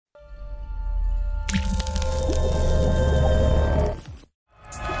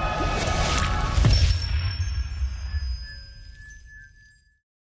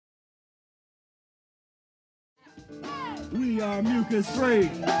are mucus free.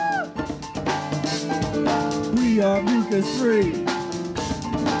 We are mucus free.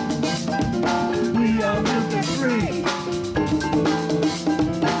 We are mucus free.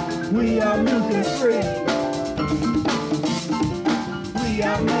 We are mucus free. We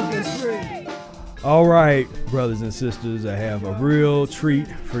are mucus free. All right, brothers and sisters, I have a real treat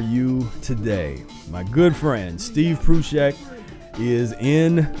for you today. My good friend Steve Prusek is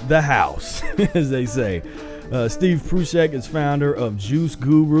in the house, as they say. Steve Prusek is founder of Juice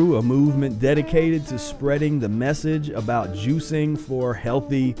Guru, a movement dedicated to spreading the message about juicing for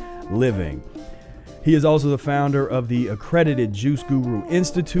healthy living. He is also the founder of the accredited Juice Guru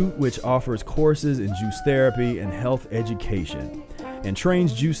Institute, which offers courses in juice therapy and health education, and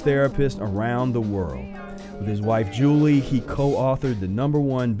trains juice therapists around the world. With his wife Julie, he co-authored the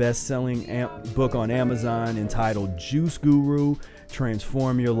 #1 best-selling book on Amazon entitled Juice Guru: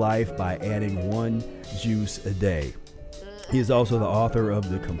 Transform Your Life by Adding 1 Juice a Day. He is also the author of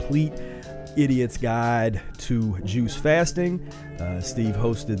The Complete Idiot's Guide to Juice Fasting. Steve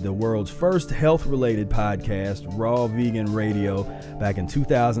hosted the world's first health-related podcast, Raw Vegan Radio, back in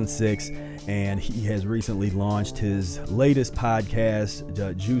 2006, and he has recently launched his latest podcast,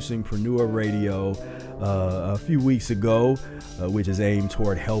 Juicingpreneur Radio, a few weeks ago, which is aimed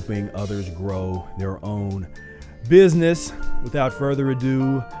toward helping others grow their own business. Without further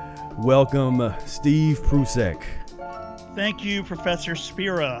ado, welcome Steve Prusek. Thank you, Professor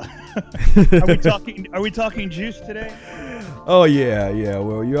Spira. Are we talking juice today? Oh yeah.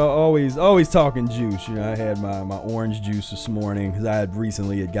 Well, you're always talking juice. You know, I had my orange juice this morning because I had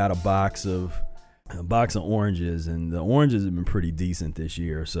recently got a box of oranges, and the oranges have been pretty decent this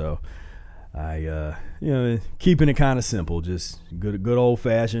year. So I keeping it kind of simple, just good old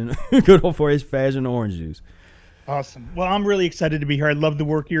fashioned orange juice. Awesome. Well, I'm really excited to be here. I love the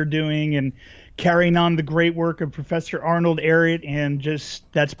work you're doing and carrying on the great work of Professor Arnold Ehret, and just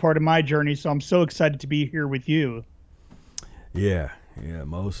that's part of my journey. So I'm so excited to be here with you. Yeah,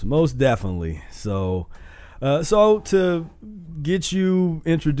 most definitely. So to get you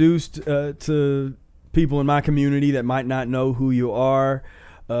introduced to people in my community that might not know who you are,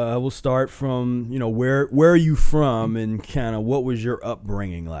 we'll start from, where are you from and kind of what was your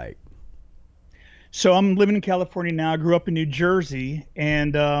upbringing like? So I'm living in California now. I grew up in New Jersey,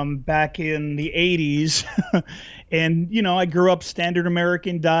 and back in the 80s, and I grew up standard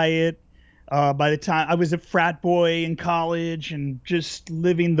American diet. By the time I was a frat boy in college and just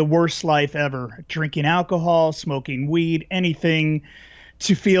living the worst life ever, drinking alcohol, smoking weed, anything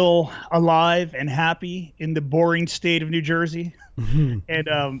to feel alive and happy in the boring state of New Jersey.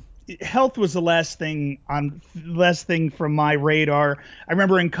 And health was the last thing from my radar. I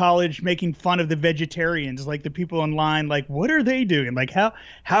remember in college making fun of the vegetarians, like the people in line, like, what are they doing? Like,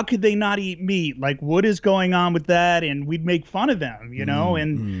 how could they not eat meat? Like, what is going on with that? And we'd make fun of them,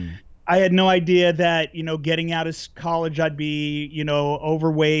 and I had no idea that, getting out of college, I'd be,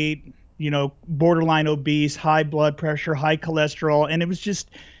 overweight, borderline obese, high blood pressure, high cholesterol. And it was just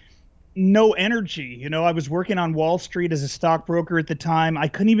no energy. I was working on Wall Street as a stockbroker at the time. I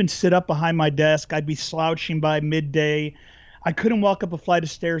couldn't even sit up behind my desk. I'd be slouching by midday. I couldn't walk up a flight of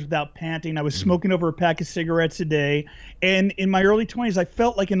stairs without panting. I was smoking over a pack of cigarettes a day. And in my early 20s, I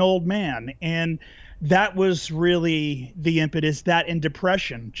felt like an old man. And that was really the impetus, that and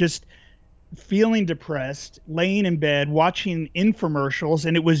depression, just feeling depressed, laying in bed, watching infomercials.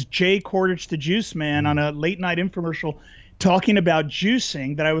 And it was Jay Kordich, the juice man, on a late night infomercial talking about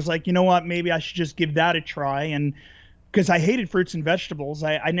juicing, that I was like, you know what, maybe I should just give that a try. And because I hated fruits and vegetables,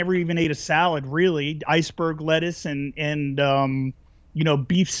 I never even ate a salad, really. Iceberg lettuce and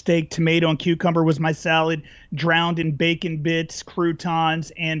beefsteak, tomato, and cucumber was my salad, drowned in bacon bits,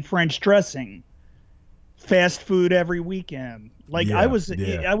 croutons, and French dressing. Fast food every weekend. I was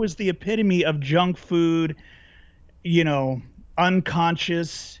the epitome of junk food,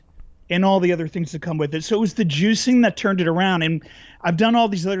 unconscious, and all the other things that come with it. So it was the juicing that turned it around. And I've done all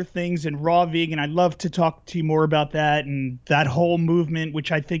these other things in Raw Vegan. I'd love to talk to you more about that and that whole movement,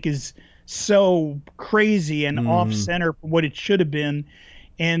 which I think is so crazy and off center for what it should have been.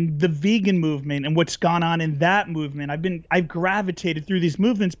 And the vegan movement and what's gone on in that movement. I've gravitated through these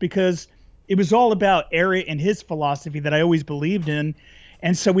movements because it was all about Ehret and his philosophy that I always believed in.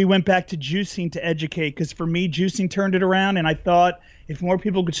 And so we went back to juicing to educate, because for me, juicing turned it around. And I thought if more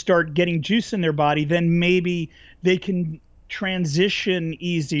people could start getting juice in their body, then maybe they can transition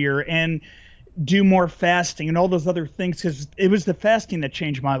easier and do more fasting and all those other things, because it was the fasting that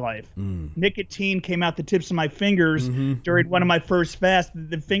changed my life. Nicotine came out the tips of my fingers during one of my first fasts.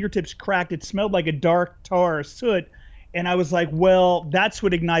 The fingertips cracked. It smelled like a dark tar soot. And I was like, well, that's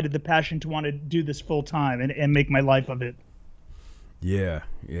what ignited the passion to want to do this full time and make my life of it. Yeah,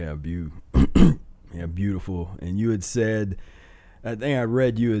 yeah, yeah, beautiful. And you had said, I think I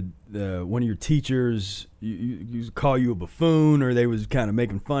read you had one of your teachers you call you a buffoon, or they was kind of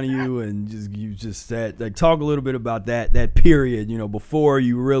making fun of you, and you just said, like, talk a little bit about that period, before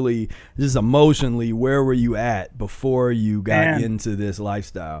you really just emotionally, where were you at before you got into this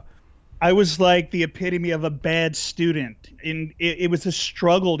lifestyle? I was like the epitome of a bad student. It was a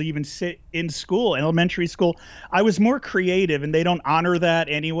struggle to even sit in school, elementary school. I was more creative, and they don't honor that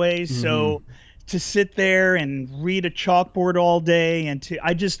anyway. Mm-hmm. So to sit there and read a chalkboard all day,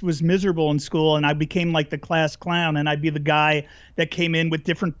 I just was miserable in school, and I became like the class clown, and I'd be the guy that came in with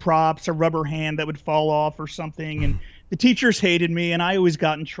different props, a rubber hand that would fall off or something, and the teachers hated me, and I always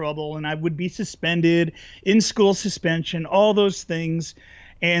got in trouble, and I would be suspended, in school suspension, all those things.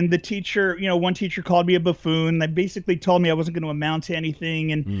 And the teacher, one teacher called me a buffoon. They basically told me I wasn't going to amount to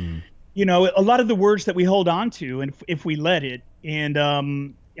anything. And, a lot of the words that we hold on to, and if we let it. And,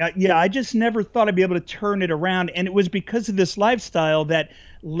 I just never thought I'd be able to turn it around. And it was because of this lifestyle that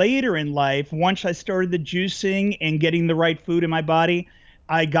later in life, once I started the juicing and getting the right food in my body,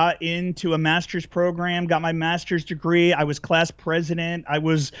 I got into a master's program, got my master's degree. I was class president. I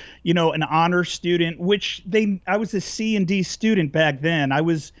was, an honor student, I was a C and D student back then. I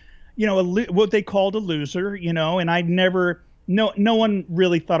was, what they called a loser, and I'd never, no one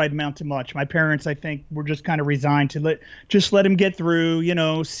really thought I'd amount to much. My parents, I think, were just kind of resigned to let him get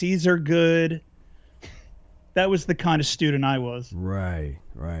through, C's are good. That was the kind of student I was. Right.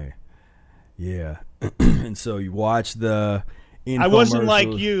 Yeah. And so you watch the I wasn't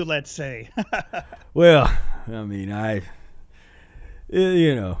like you, let's say. Well, I mean,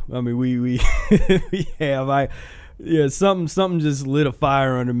 we have, something just lit a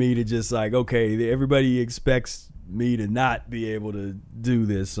fire under me to just like, okay, everybody expects me to not be able to do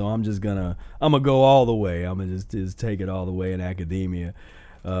this, so I'm gonna go all the way. I'm gonna just take it all the way in academia.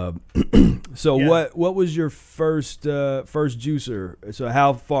 So yeah. What was your first juicer? So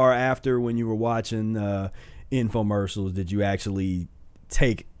how far after, when you were watching infomercials, did you actually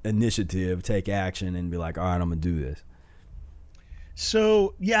take initiative, take action, and be like, all right, I'm gonna do this?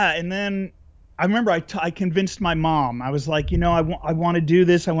 So yeah, and then I remember I convinced my mom. I was like, I want to do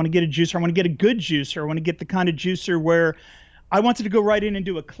this. I want to get a juicer. I want to get a good juicer. I want to get the kind of juicer where I wanted to go right in and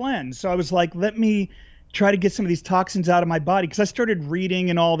do a cleanse. So I was like, let me try to get some of these toxins out of my body, because I started reading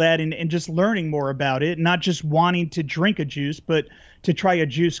and all that, and just learning more about it, not just wanting to drink a juice, but to try a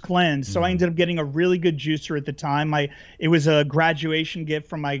juice cleanse. So I ended up getting a really good juicer at the time. It was a graduation gift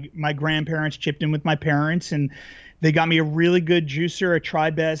from my grandparents, chipped in with my parents, and they got me a really good juicer, a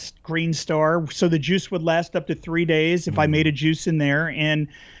TriBest Green Star. So the juice would last up to 3 days if I made a juice in there. And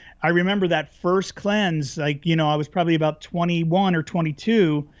I remember that first cleanse, I was probably about 21 or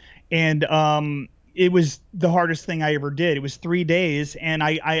 22, and it was the hardest thing I ever did. It was 3 days, and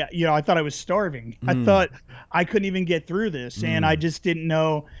I thought I was starving. I thought I couldn't even get through this, and I just didn't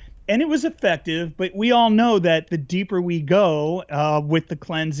know. And it was effective, but we all know that the deeper we go with the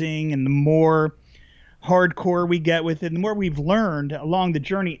cleansing, and the more hardcore we get with it, the more we've learned along the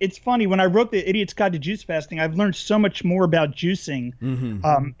journey. It's funny, when I wrote The Idiot's Guide to Juice Fasting, I've learned so much more about juicing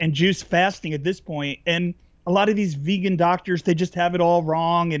and juice fasting at this point. And a lot of these vegan doctors, they just have it all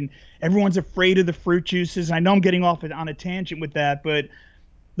wrong, and everyone's afraid of the fruit juices. And I know I'm getting off on a tangent with that, but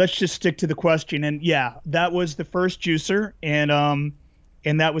let's just stick to the question. And yeah, that was the first juicer, and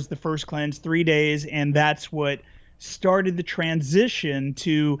that was the first cleanse, 3 days, and that's what started the transition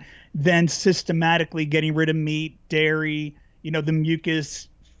to then systematically getting rid of meat, dairy, the mucus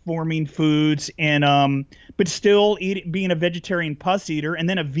forming foods, and but still being a vegetarian pus eater, and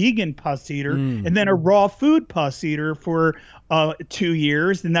then a vegan pus eater, and then a raw food pus eater for 2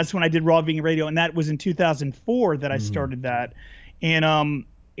 years. And that's when I did Raw Vegan Radio, and that was in 2004 that I started that. And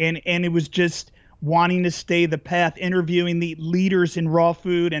it was just wanting to stay the path, interviewing the leaders in raw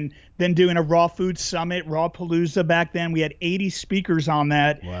food, and then doing a raw food summit, Raw Palooza back then. We had 80 speakers on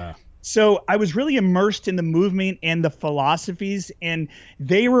that. Wow. So I was really immersed in the movement and the philosophies, and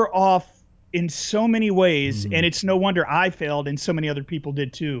they were off in so many ways, and it's no wonder I failed, and so many other people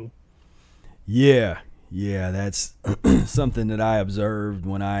did too. Yeah, that's something that I observed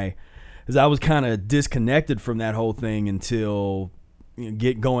because I was kind of disconnected from that whole thing until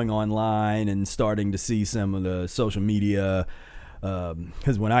get going online and starting to see some of the social media.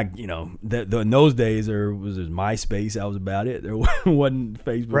 Because when in those days there was MySpace, that was about it. There wasn't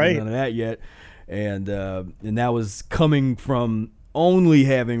Facebook, right, none of that yet, and that was coming from only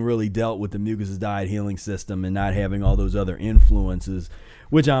having really dealt with the mucus diet healing system and not having all those other influences,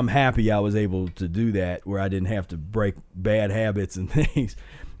 which I'm happy I was able to do that, where I didn't have to break bad habits and things.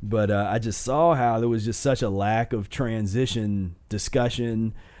 But I just saw how there was just such a lack of transition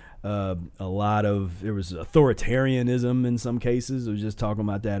discussion. There was authoritarianism in some cases. I was just talking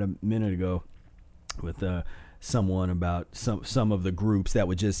about that a minute ago with someone about some of the groups that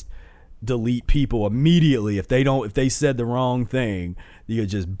would just delete people immediately if they said the wrong thing. You could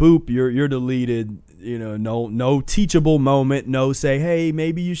just boop, you're deleted. No teachable moment, no say, hey,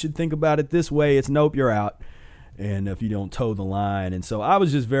 maybe you should think about it this way. It's nope, you're out. And if you don't toe the line. And so I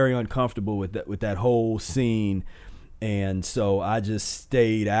was just very uncomfortable with that whole scene. And so I just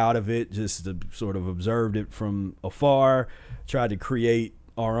stayed out of it, just sort of observed it from afar, tried to create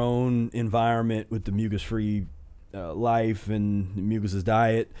our own environment with the Mucus-Free Life and Mucus's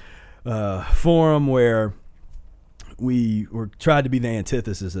Diet forum, where we tried to be the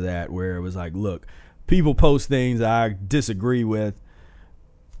antithesis of that, where it was like, look, people post things I disagree with.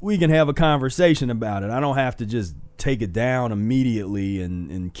 We can have a conversation about it. I don't have to just take it down immediately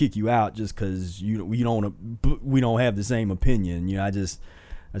and kick you out just because we don't have the same opinion. I just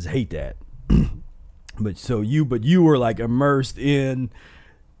hate that. But you were like immersed in.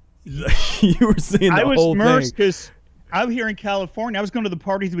 You were seeing the whole thing. I was immersed because I'm here in California. I was going to the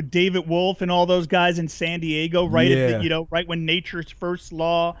parties with David Wolf and all those guys in San Diego, right at the, right when Nature's First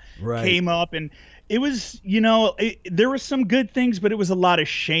Law came up, and it was, there were some good things, but it was a lot of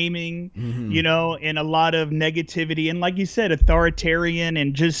shaming, and a lot of negativity, and like you said, authoritarian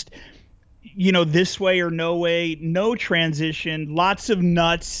and just, this way or no way, no transition, lots of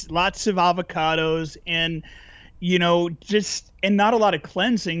nuts, lots of avocados, and and not a lot of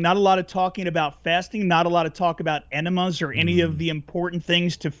cleansing, not a lot of talking about fasting, not a lot of talk about enemas or any of the important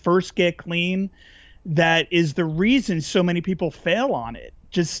things to first get clean. That is the reason so many people fail on it.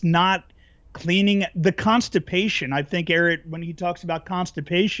 Just not cleaning the constipation. I think Eric, when he talks about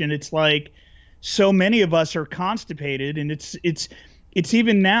constipation, it's like so many of us are constipated, and it's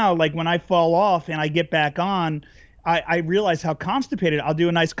even now, like when I fall off and I get back on, I realize how constipated. I'll do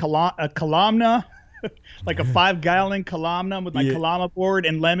a nice Kalamna, like a 5-gallon Kalamna with my Kalama board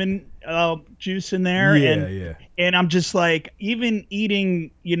and lemon juice in there. And I'm just like, even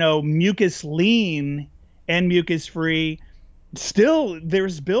eating, mucus lean and mucus free, still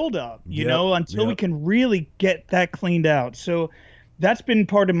there's buildup, until we can really get that cleaned out. So that's been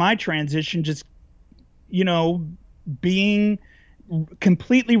part of my transition, just, being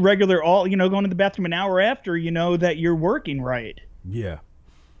completely regular, going to the bathroom an hour after, that you're working right. Yeah.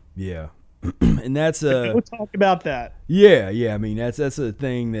 And that's we'll talk about that. I mean, that's a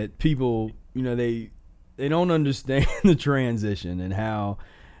thing that people, they don't understand the transition and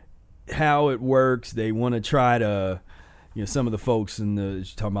how it works. They want to try to, some of the folks talking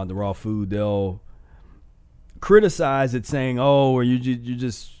about the raw food, they'll criticize it, saying, "Oh, or you're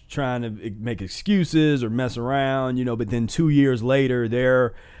just trying to make excuses or mess around," But then 2 years later,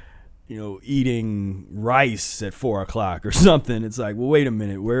 they're eating rice at 4:00 or something. It's like, well, wait a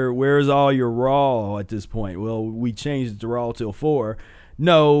minute, where's all your raw at this point? Well, we changed it to raw till 4.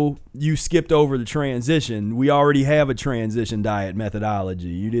 No, you skipped over the transition. We already have a transition diet methodology.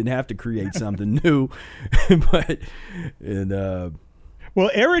 You didn't have to create something new. Well,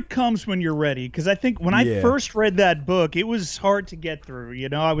 Eric comes when you're ready, because I think when I first read that book, it was hard to get through.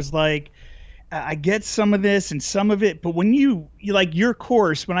 I was like, I get some of this and some of it, but when you like your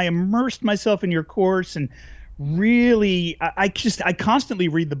course, when I immersed myself in your course and really, I constantly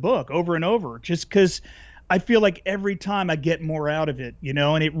read the book over and over, just because I feel like every time I get more out of it,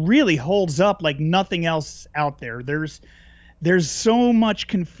 and it really holds up like nothing else out there. There's so much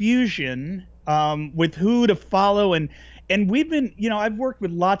confusion with who to follow, and we've been, I've worked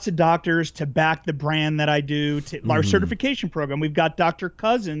with lots of doctors to back the brand that I do, to our certification program. We've got Dr.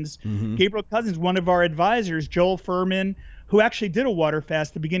 Cousins, Gabriel Cousins, one of our advisors, Joel Furman, who actually did a water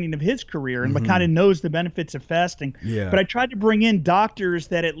fast at the beginning of his career and kind of knows the benefits of fasting. Yeah. But I tried to bring in doctors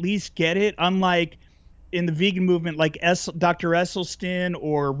that at least get it, unlike in the vegan movement, like Dr. Esselstyn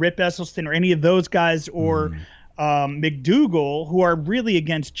or Rip Esselstyn or any of those guys, or McDougall, who are really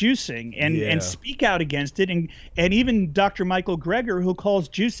against juicing and speak out against it, and even Dr. Michael Greger, who calls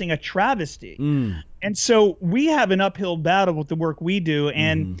juicing a travesty. And so we have an uphill battle with the work we do,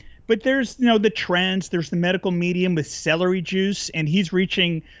 but there's the trends, there's the medical medium with celery juice, and he's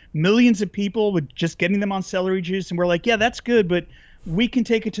reaching millions of people with just getting them on celery juice, and we're like, yeah, that's good, but we can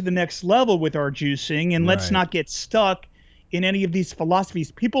take it to the next level with our juicing, and let's not get stuck in any of these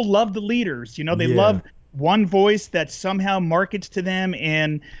philosophies. People love the leaders, they love one voice that somehow markets to them,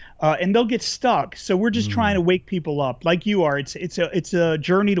 and they'll get stuck. So we're just trying to wake people up, like you are. It's a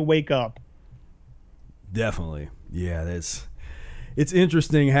journey to wake up. Definitely, yeah. It's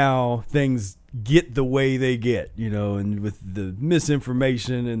interesting how things get the way they get, and with the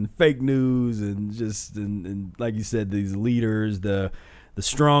misinformation and fake news and just and like you said, these leaders, the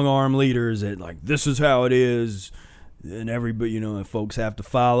strong arm leaders that like this is how it is, and everybody, and folks have to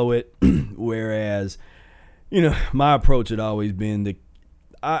follow it. Whereas, my approach had always been to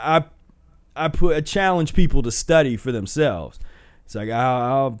I challenge people to study for themselves. It's like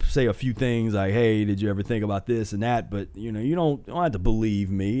I'll say a few things like, hey, did you ever think about this and that? But, you don't have to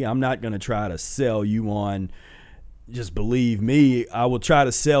believe me. I'm not going to try to sell you on just believe me. I will try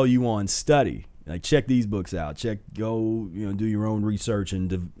to sell you on study. Like, check these books out. Go, do your own research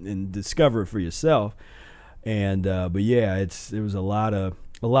and discover it for yourself. And but yeah, there was a lot of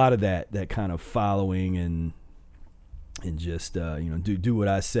that kind of following and just do what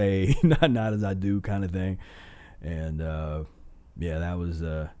I say, not as I do kind of thing. And yeah, that was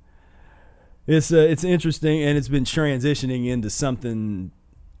it's interesting, and it's been transitioning into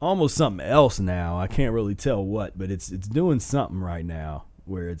almost something else now. I can't really tell what, but it's doing something right now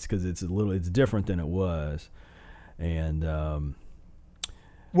where it's different than it was. And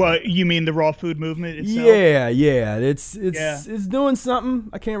well, you mean the raw food movement itself? Yeah, it's doing something.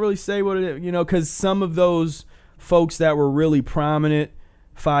 I can't really say what it is, because some of those folks that were really prominent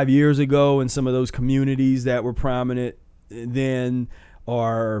 5 years ago and some of those communities that were prominent then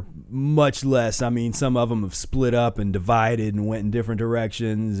are much less. I mean, some of them have split up and divided and went in different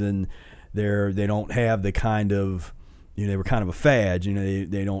directions, and they don't have the kind of, they were kind of a fad,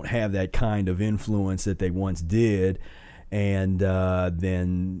 they don't have that kind of influence that they once did. And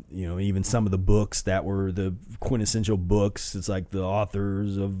then, even some of the books that were the quintessential books, it's like the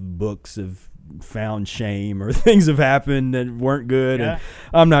authors of books have found shame, or things have happened that weren't good. Yeah. And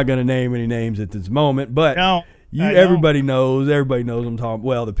I'm not going to name any names at this moment, but no, everybody knows I'm talking.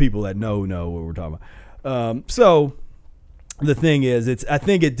 Well, the people that know what we're talking about. So the thing is, I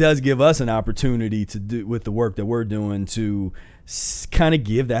think it does give us an opportunity to do with the work that we're doing to kind of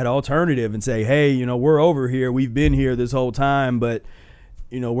give that alternative and say, hey, we're over here. We've been here this whole time, but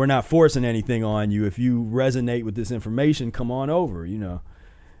we're not forcing anything on you. If you resonate with this information, come on over,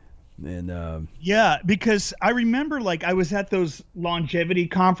 And yeah, because I remember I was at those longevity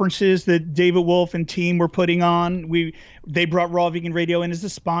conferences that David Wolf and team were putting on. They brought Raw Vegan Radio in as a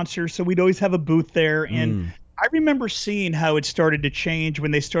sponsor, so we'd always have a booth there. And I remember seeing how it started to change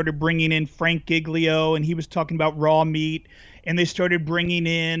when they started bringing in Frank Giglio, and he was talking about raw meat. And they started bringing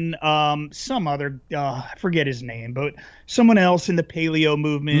in some other, I forget his name, but someone else in the paleo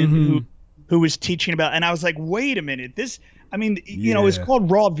movement who was teaching about. And I was like, wait a minute, this. I mean, it's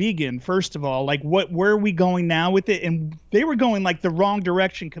called Raw Vegan, first of all. Like, where are we going now with it? And they were going the wrong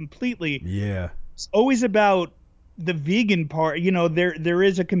direction completely. Yeah. It's always about the vegan part. There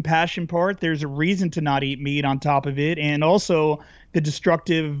is a compassion part. There's a reason to not eat meat on top of it. And also the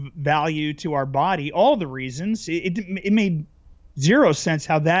destructive value to our body. All the reasons. It made zero sense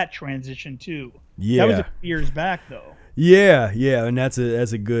how that transitioned too. Yeah. That was a few years back, though. Yeah. And that's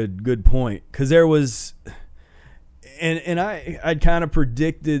a good point. Because there was... And I'd kind of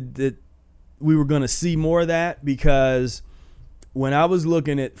predicted that we were going to see more of that, because when I was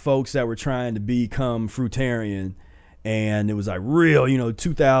looking at folks that were trying to become fruitarian, and it was real,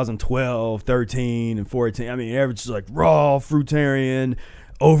 2012, 13, and 14. I mean, everything's raw fruitarian,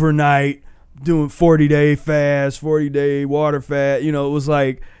 overnight, doing 40-day fast, 40-day water fast. It was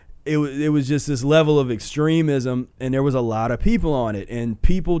it was just this level of extremism, and there was a lot of people on it. And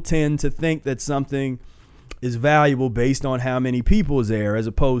people tend to think that something is valuable based on how many people is there, as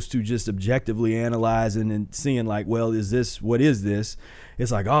opposed to just objectively analyzing and seeing what is this?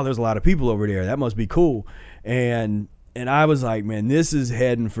 It's oh, there's a lot of people over there. That must be cool. And I was like, man, this is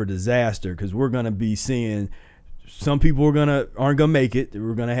heading for disaster, because we're going to be seeing some people aren't going to make it.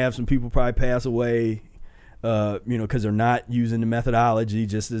 We're going to have some people probably pass away, because they're not using the methodology,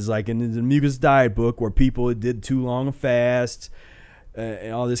 just as in the Mucus Diet book, where people did too long a fast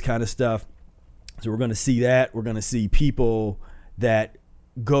and all this kind of stuff. So we're going to see that. We're going to see people that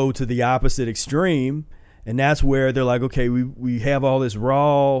go to the opposite extreme, and that's where they're like, okay, we have all this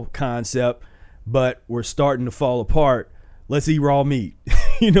raw concept, but we're starting to fall apart. Let's eat raw meat.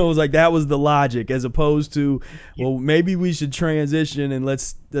 It was that was the logic, as opposed to, well, maybe we should transition and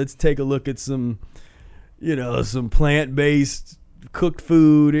let's take a look at some, some plant-based cooked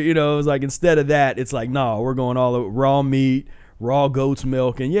food. It was instead of that, it's no, we're going all raw meat, raw goat's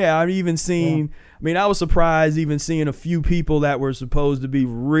milk. And yeah, I've even seen, I was surprised even seeing a few people that were supposed to be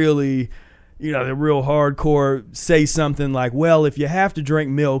really, the real hardcore say something well, if you have to drink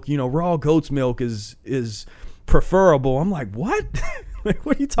milk, raw goat's milk is preferable. I'm like, what? Like,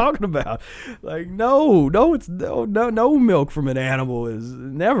 what are you talking about? Like, no, it's no milk from an animal is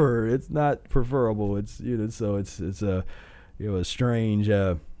never. It's not preferable. It's so it's a a strange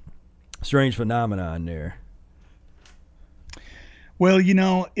phenomenon there. Well,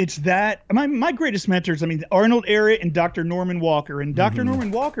 it's that my greatest mentors, Arnold Ehret and Dr. Norman Walker. And Dr.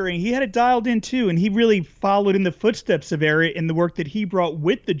 Norman Walker, and he had it dialed in too, and he really followed in the footsteps of Ehret in the work that he brought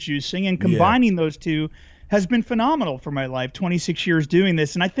with the juicing, and combining those two has been phenomenal for my life. 26 years doing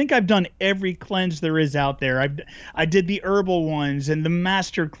this, and I think I've done every cleanse there is out there. I did the herbal ones, and the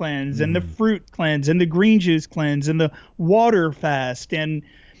master cleanse, and the fruit cleanse, and the green juice cleanse, and the water fast, and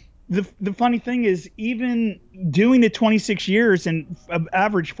the funny thing is, even doing it 26 years and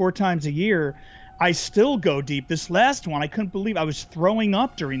average 4 times a year, I still go deep. This last one, I couldn't believe I was throwing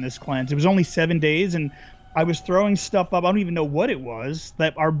up during this cleanse. It was only 7 days, and I was throwing stuff up. I don't even know what it was.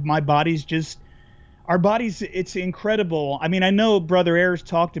 My body's it's incredible. I know Brother Ayers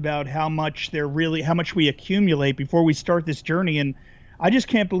talked about how much we accumulate before we start this journey, and I just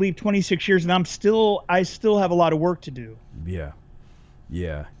can't believe 26 years, and I still have a lot of work to do.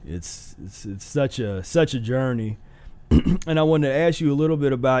 Yeah, it's such a journey, and I wanted to ask you a little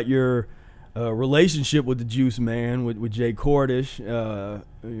bit about your relationship with the Juice Man, with Jay Cordish,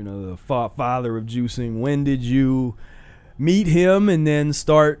 the father of juicing. When did you meet him, and then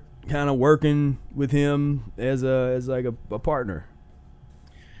start kind of working with him as a partner?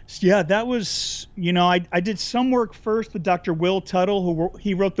 Yeah, that was, I did some work first with Dr. Will Tuttle,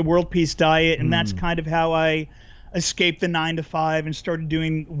 he wrote the World Peace Diet, and that's kind of how I escaped the 9-to-5 and started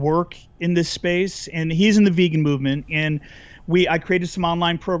doing work in this space. And he's in the vegan movement, and I created some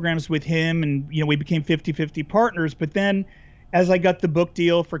online programs with him, and we became 50-50 partners. But then as I got the book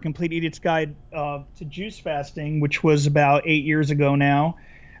deal for Complete Idiot's Guide to Juice Fasting, which was about 8 years ago now,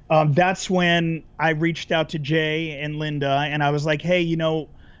 that's when I reached out to Jay and Linda, and I was like, hey,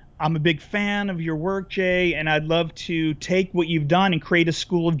 I'm a big fan of your work, Jay, and I'd love to take what you've done and create a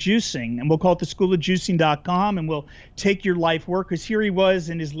school of juicing. And we'll call it the schoolofjuicing.com, and we'll take your life work. Because here he was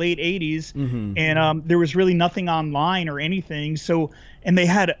in his late 80s, and there was really nothing online or anything. So, and they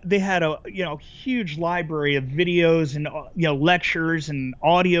had a huge library of videos and lectures and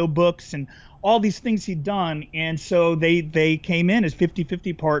audio books and all these things he'd done. And so they came in as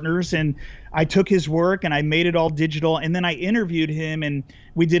 50-50 partners, and I took his work and I made it all digital. And then I interviewed him, and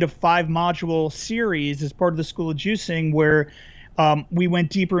we did a 5-module series as part of the School of Juicing, where we went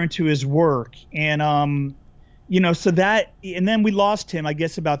deeper into his work. And, so that, and then we lost him, I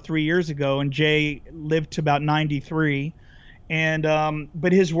guess, about 3 years ago, and Jay lived to about 93. And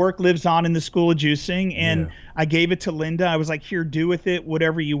but his work lives on in the School of Juicing, and I gave it to Linda. I was like, here, do with it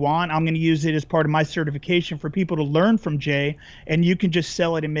whatever you want. I'm going to use it as part of my certification for people to learn from Jay, and you can just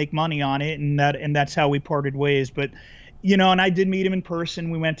sell it and make money on it. And that's how we parted ways. But and I did meet him in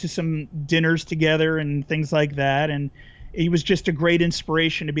person. We went to some dinners together and things like that, and he was just a great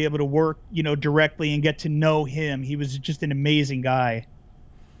inspiration to be able to work directly and get to know him. He was just an amazing guy.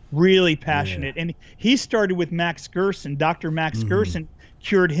 Really passionate. And he started with Max Gerson. Dr. Max Gerson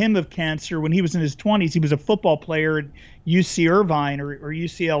cured him of cancer when he was in his 20s. He was a football player at UC Irvine or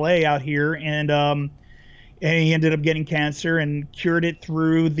UCLA out here, and he ended up getting cancer and cured it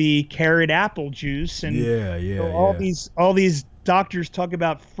through the carrot apple juice. And all these doctors talk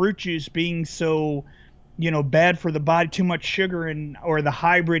about fruit juice being so bad for the body, too much sugar, or the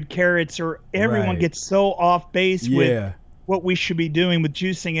hybrid carrots, or everyone gets so off base with what we should be doing with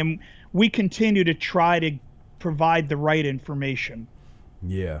juicing, and we continue to try to provide the right information.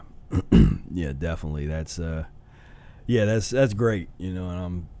 Yeah, definitely. That's great. And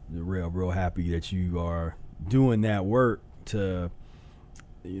I'm real happy that you are doing that work to,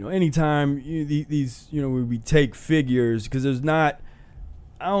 anytime we take figures, because I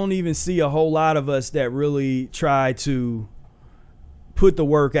don't even see a whole lot of us that really try to put the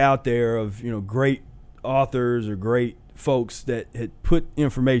work out there of, great authors or great folks that had put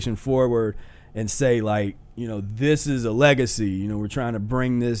information forward and say, like, this is a legacy, we're trying to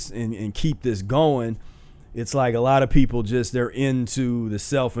bring this and keep this going. It's like a lot of people they're into the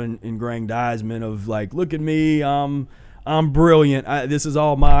self-aggrandizement of, like, look at me, I'm brilliant, this is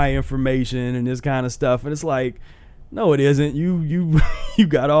all my information and this kind of stuff. And it's like, no, it isn't. You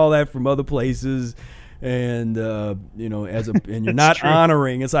got all that from other places. And and you're not true.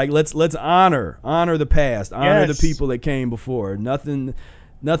 Honoring. It's like let's honor the past, honor the people that came before. Nothing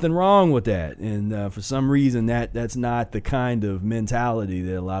wrong with that. And for some reason that's not the kind of mentality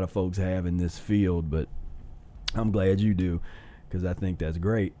that a lot of folks have in this field. But I'm glad you do, because I think that's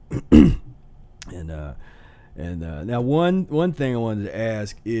great. And now one thing I wanted to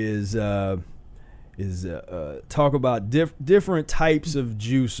ask is talk about different types of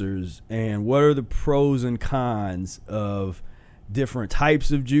juicers and what are the pros and cons of different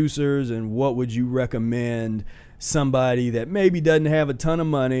types of juicers, and what would you recommend somebody that maybe doesn't have a ton of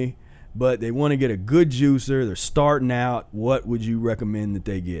money but they want to get a good juicer, they're starting out, what would you recommend that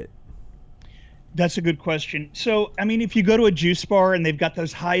they get? That's a good question. So, I mean, if you go to a juice bar and they've got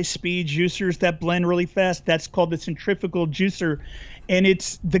those high-speed juicers that blend really fast, that's called the centrifugal juicer. And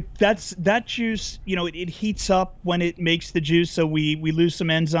that juice, it heats up when it makes the juice, so we lose some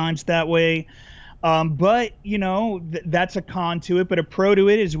enzymes that way. But, that's a con to it. But a pro to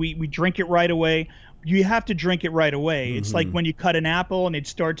it is we drink it right away. You have to drink it right away. Mm-hmm. It's like when you cut an apple and it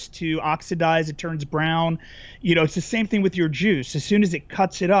starts to oxidize, it turns brown. It's the same thing with your juice. As soon as it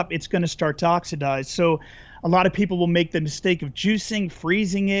cuts it up, it's going to start to oxidize. So a lot of people will make the mistake of juicing,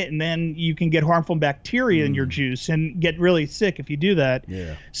 freezing it, and then you can get harmful bacteria in your juice and get really sick if you do that.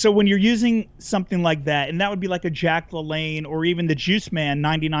 Yeah. So when you're using something like that, and that would be like a Jack LaLanne or even the Juice Man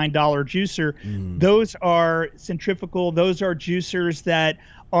 $99 juicer, those are centrifugal. Those are juicers that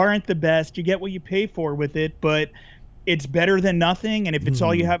aren't the best. You get what you pay for with it, but it's better than nothing. And if it's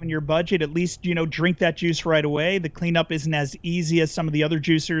all you have in your budget, at least, drink that juice right away. The cleanup isn't as easy as some of the other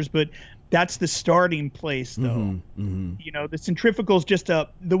juicers, but that's the starting place, though. The centrifugal is just the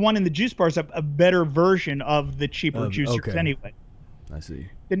one in the juice bar is a better version of the cheaper juicers anyway. I see.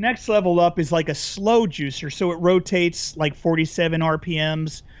 The next level up is like a slow juicer. So it rotates like 47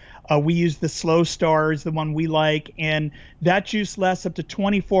 RPMs. We use the Slow Star is the one we like, and that juice lasts up to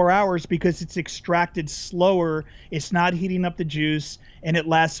 24 hours because it's extracted slower. It's not heating up the juice, and it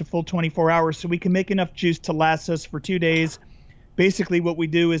lasts a full 24 hours. So we can make enough juice to last us for 2 days. Basically, what we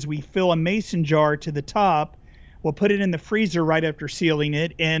do is we fill a mason jar to the top. We'll put it in the freezer right after sealing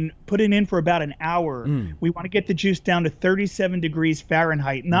it and put it in for about an hour. We want to get the juice down to 37 degrees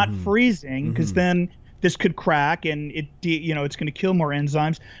Fahrenheit, not freezing, because then this could crack and it's going to kill more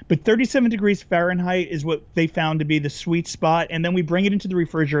enzymes. But 37 degrees Fahrenheit is what they found to be the sweet spot. And then we bring it into the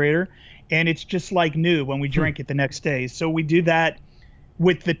refrigerator, and it's just like new when we drink it the next day. So we do that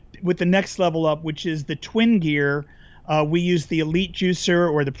with the next level up, which is the Twin Gear. We use the Elite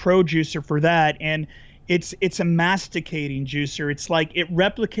Juicer or the Pro Juicer for that, and it's a masticating juicer. It's like it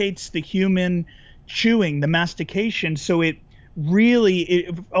replicates the human chewing, the mastication, so it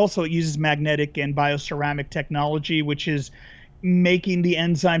also uses magnetic and bioceramic technology, which is making the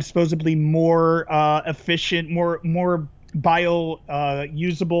enzyme supposedly more efficient, more bio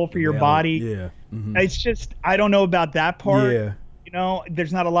usable for your body. Yeah. It's just, I don't know about that part. Yeah.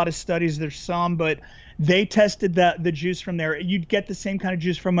 There's not a lot of studies. There's some, but they tested the juice from there. You'd get the same kind of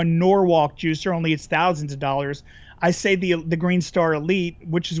juice from a Norwalk juicer, only it's thousands of dollars. I say the Green Star Elite,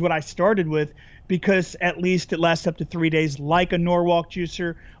 which is what I started with, because at least it lasts up to 3 days like a Norwalk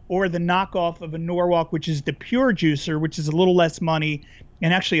juicer, or the knockoff of a Norwalk, which is the Pure Juicer, which is a little less money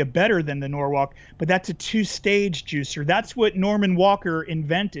and actually a better than the Norwalk, but that's a 2-stage juicer. That's what Norman Walker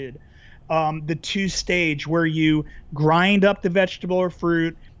invented, the 2-stage, where you grind up the vegetable or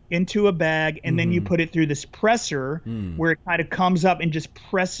fruit into a bag, and then you put it through this presser where it kind of comes up and just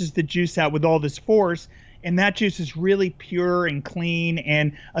presses the juice out with all this force. And that juice is really pure and clean.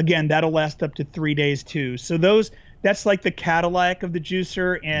 And again, that'll last up to 3 days too. So that's like the Cadillac of the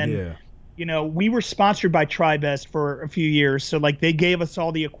juicer. And, we were sponsored by TriBest for a few years. So like they gave us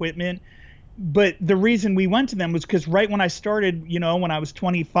all the equipment. But the reason we went to them was because right when I started, when I was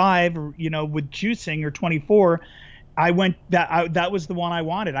 25 or, with juicing, or 24, that was the one I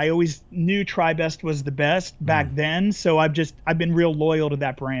wanted. I always knew TriBest was the best back then. So I've been real loyal to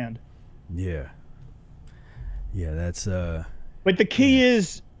that brand. Yeah. Yeah, that's But the key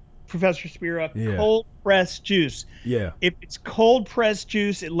is, Professor Spira, cold pressed juice. Yeah. If it's cold pressed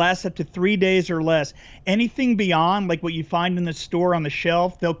juice, it lasts up to 3 days or less. Anything beyond, like what you find in the store on the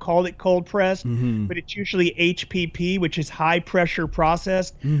shelf, they'll call it cold pressed, but it's usually HPP, which is high pressure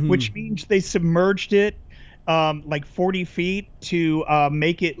processed, which means they submerged it like 40 feet to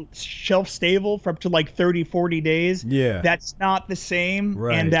make it shelf stable for up to like 30-40 days. Yeah, that's not the same,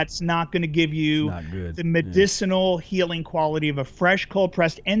 and that's not going to give you the medicinal healing quality of a fresh cold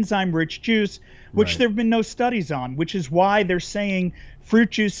pressed enzyme rich juice, which there have been no studies on, which is why they're saying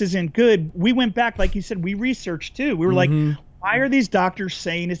fruit juice isn't good. We went back, like you said, we researched too. We were like, why are these doctors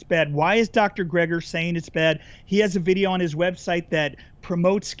saying it's bad? Why is Dr. Greger saying it's bad? He has a video on his website that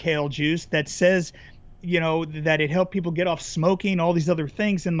promotes kale juice, that says that it helped people get off smoking, all these other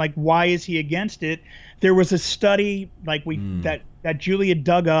things. And like, why is he against it? There was a study like that Julia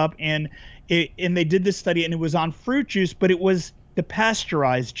dug up, and they did this study, and it was on fruit juice, but it was the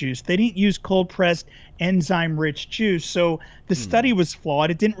pasteurized juice. They didn't use cold pressed enzyme rich juice. So the study was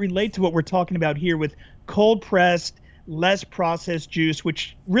flawed. It didn't relate to what we're talking about here with cold pressed, less processed juice,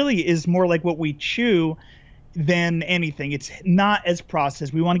 which really is more like what we chew than anything. It's not as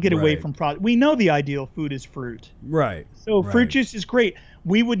processed. We want to get away from we know the ideal food is fruit. Right. So fruit juice is great.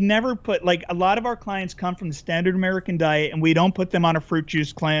 We would never put, like, a lot of our clients come from the standard American diet, and we don't put them on a fruit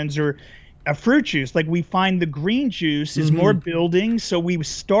juice cleanse or a fruit juice. Like, we find the green juice is more building, so we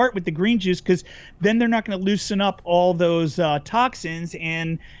start with the green juice because then they're not going to loosen up all those toxins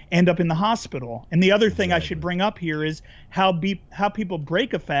and end up in the hospital. And the other thing I should bring up here is how people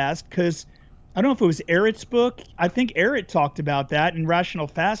break a fast, because I don't know if it was Ehret's book. I think Ehret talked about that in Rational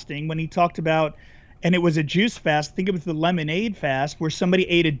Fasting when he talked about, and it was a juice fast. I think it was the lemonade fast where somebody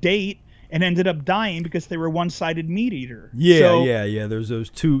ate a date and ended up dying because they were one-sided meat eater. Yeah. There's those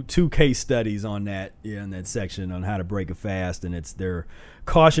two case studies on that, in that section on how to break a fast, and it's their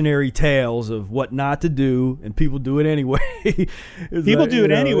cautionary tales of what not to do, and people do it anyway. People do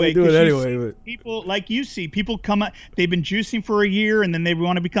it anyway. But people, like you see, people come up, they've been juicing for a year, and then they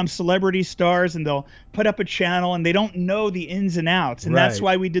want to become celebrity stars, and they'll put up a channel, and they don't know the ins and outs. And that's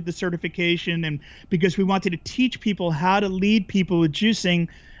why we did the certification, and because we wanted to teach people how to lead people with juicing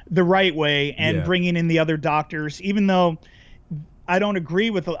the right way and bringing in the other doctors, even though I don't agree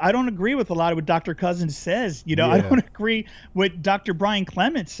with a lot of what Dr. Cousins says. I don't agree with Dr. Brian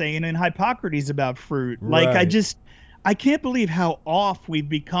Clements saying in Hippocrates about fruit. Like, I can't believe how off we've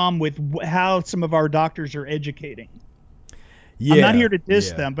become with how some of our doctors are educating. I'm not here to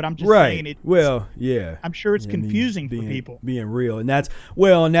diss them, but I'm just saying it. Well, I'm sure it's confusing for people. Being real, and that's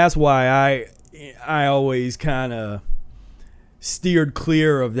why I always kind of steered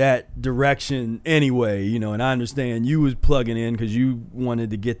clear of that direction anyway, and I understand you was plugging in because you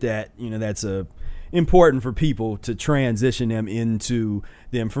wanted to get that, that's important for people to transition them into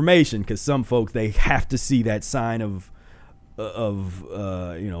the information, because some folks, they have to see that sign of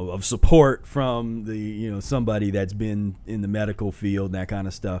support from the, somebody that's been in the medical field and that kind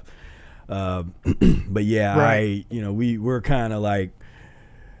of stuff. But we're kind of like,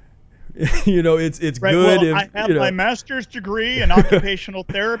 it's right. good. Well, I have my master's degree in occupational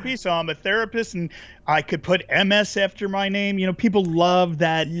therapy, so I'm a therapist, and I could put MS after my name. People love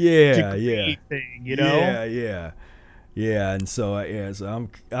that degree thing. And so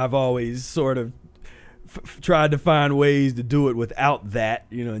I've always sort of tried to find ways to do it without that,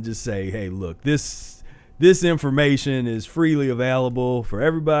 and just say, hey, look, this information is freely available for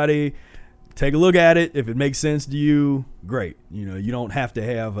everybody. Take a look at it. If it makes sense to you, great. You don't have to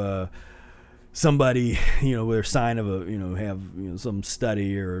have somebody, with a sign of have some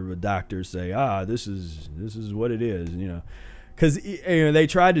study or a doctor say, this is what it is, because they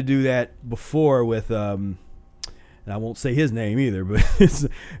tried to do that before with, and I won't say his name either, but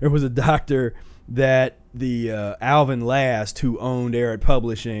there was a doctor that the Alvin Last, who owned Ehret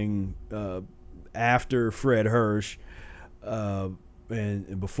Publishing after Fred Hirsch,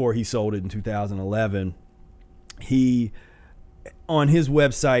 and before he sold it in 2011, on his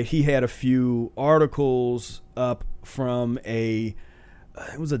website, he had a few articles up from it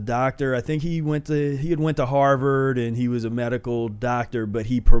was a doctor. I think he had went to Harvard, and he was a medical doctor, but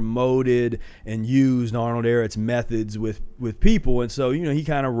he promoted and used Arnold Ehret's methods with people. And so, he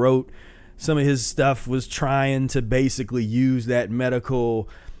kind of wrote some of his stuff was trying to basically use that medical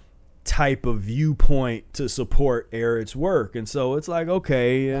type of viewpoint to support Ehret's work. And so it's like,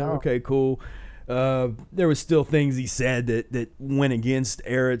 okay, cool. There was still things he said that went against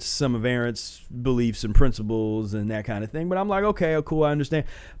some of Ehret's beliefs and principles and that kind of thing. But I'm like, okay, cool, I understand.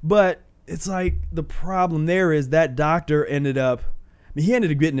 But it's like the problem there is that doctor ended up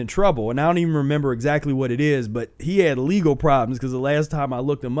getting in trouble. And I don't even remember exactly what it is, but he had legal problems because the last time I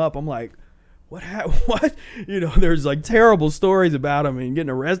looked him up, I'm like, what? There's like terrible stories about him and getting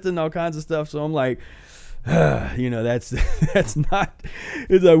arrested and all kinds of stuff. So I'm like, that's not.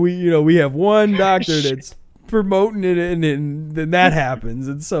 It's like we have one doctor that's promoting it, and then that happens,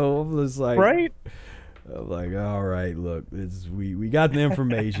 and so I'm just like, right. I'm like, all right, look, we got the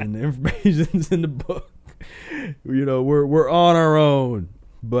information. The information's in the book. We're on our own,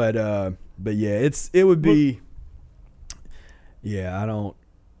 but yeah, it would be. Yeah, I don't.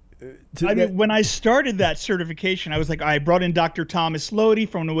 When I started that certification, I was like, I brought in Dr. Thomas Lodi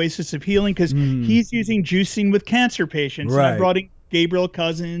from Oasis of Healing because he's using juicing with cancer patients. Right. And I brought in Gabriel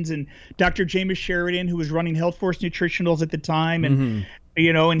Cousins and Dr. James Sheridan, who was running Health Force Nutritionals at the time. And,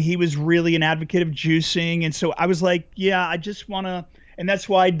 and he was really an advocate of juicing. And so I was like, yeah, I just want to. And that's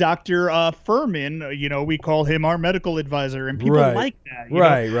why Dr. Furman, we call him our medical advisor. And people like that.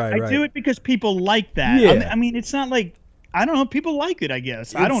 Right. I do it because people like that. Yeah. I mean, it's not like I don't know, people like it, I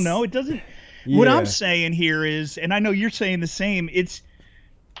guess. I don't know. It doesn't. What I'm saying here is, and I know you're saying the same. It's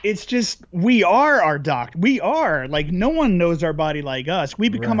just we are our doctor. We are like no one knows our body like us. We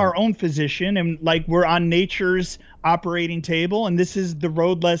become our own physician, and like we're on nature's operating table, and this is the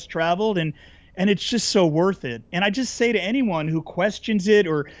road less traveled, and it's just so worth it. And I just say to anyone who questions it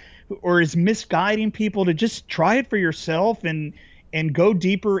or is misguiding people to just try it for yourself and go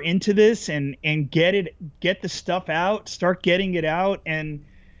deeper into this and get the stuff out, start getting it out, and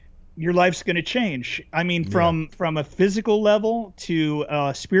your life's going to change. I mean, from a physical level to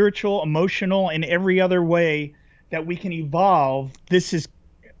spiritual, emotional, and every other way that we can evolve.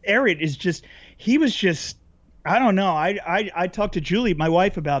 Eric is just, he was just, I don't know. I talked to Julie, my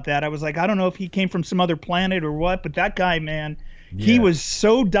wife, about that. I was like, I don't know if he came from some other planet or what, but that guy, man, he was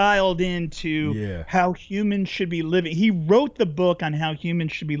so dialed into how humans should be living. He wrote the book on how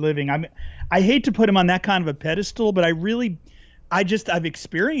humans should be living. I hate to put him on that kind of a pedestal, but I've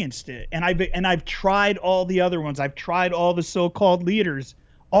experienced it, and I've tried all the other ones. I've tried all the so-called leaders,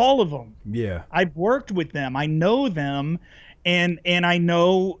 all of them. Yeah. I've worked with them. I know them, and I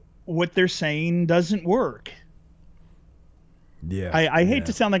know what they're saying doesn't work. Yeah. I hate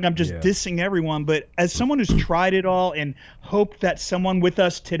to sound like I'm just dissing everyone, but as someone who's tried it all and hoped that someone with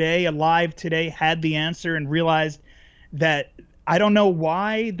us today, alive today, had the answer and realized that I don't know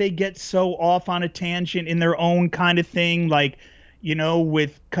why they get so off on a tangent in their own kind of thing, like, you know,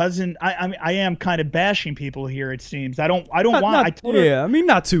 with cousin. I am kind of bashing people here. It seems I don't want. I told her, I mean,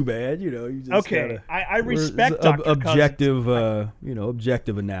 not too bad. You know, you just okay. I respect Dr. objective,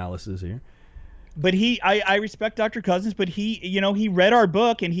 objective analysis here. But I respect Dr. Cousins, but he read our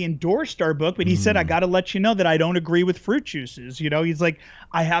book and he endorsed our book, but he said, I got to let you know that I don't agree with fruit juices. You know, he's like,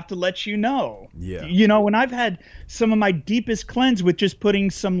 I have to let you know. Yeah. You know, when I've had some of my deepest cleanse with just putting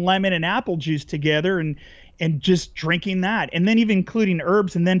some lemon and apple juice together and just drinking that, and then even including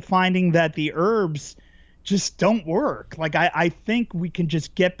herbs, and then finding that the herbs just don't work. Like, I think we can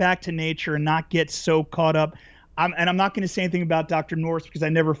just get back to nature and not get so caught up. And I'm not going to say anything about Dr. North because I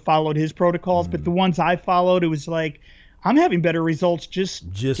never followed his protocols, but the ones I followed, it was like, I'm having better results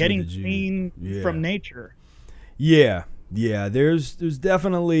just getting clean from nature. Yeah. Yeah. There's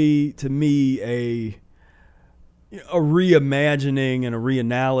definitely, to me, a reimagining and a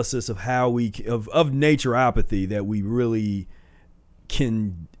reanalysis of how of naturopathy that we really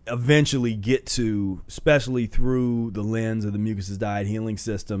can eventually get to, especially through the lens of the Mucusless Diet Healing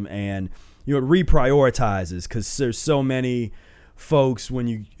System. And it reprioritizes, because there's so many folks when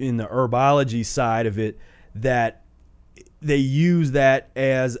you in the herbology side of it that they use that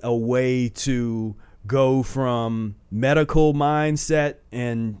as a way to go from medical mindset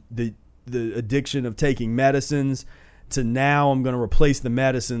and the addiction of taking medicines to now I'm going to replace the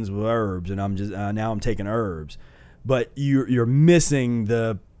medicines with herbs, and I'm just now I'm taking herbs. But you're missing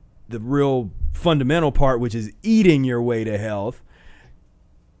the real fundamental part, which is eating your way to health.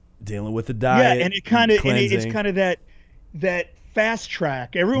 Dealing with the diet, and it's kind of that fast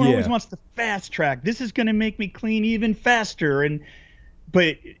track. Everyone always wants the fast track. This is going to make me clean even faster,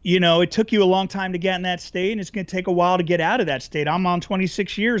 but it took you a long time to get in that state, and it's going to take a while to get out of that state. I'm on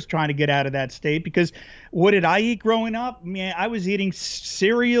 26 years trying to get out of that state, because what did I eat growing up? Man, I was eating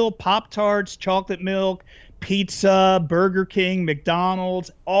cereal, Pop-Tarts, chocolate milk, pizza, Burger King, McDonald's,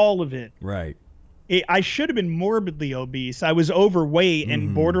 all of it. Right. I should have been morbidly obese. I was overweight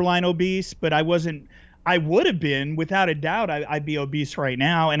and borderline obese, but I wasn't. I would have been, without a doubt. I'd be obese right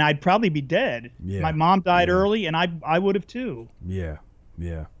now, and I'd probably be dead. Yeah. My mom died early, and I would have too. Yeah.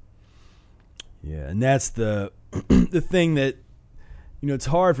 And that's the thing that it's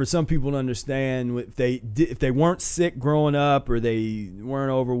hard for some people to understand. If they weren't sick growing up, or they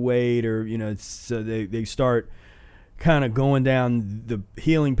weren't overweight, or so they start kind of going down the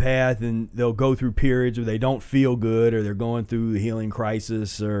healing path, and they'll go through periods where they don't feel good, or they're going through the healing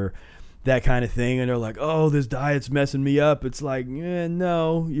crisis or that kind of thing, and they're like, oh, this diet's messing me up. It's like,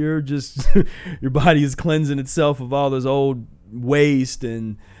 no, you're just your body is cleansing itself of all this old waste,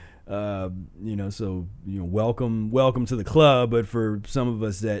 and so welcome to the club. But for some of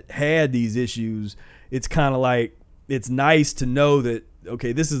us that had these issues, it's kind of like, it's nice to know that,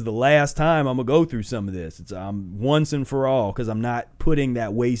 okay, this is the last time I'm going to go through some of this. It's once and for all, because I'm not putting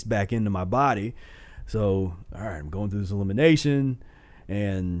that waste back into my body. So, all right, I'm going through this elimination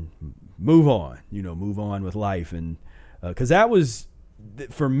and move on with life. And because that was,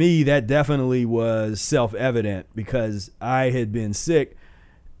 for me, that definitely was self-evident, because I had been sick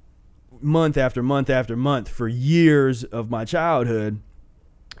month after month after month for years of my childhood,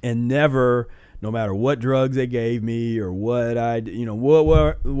 and never, no matter what drugs they gave me or what I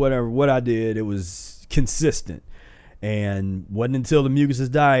did, it was consistent. And wasn't until the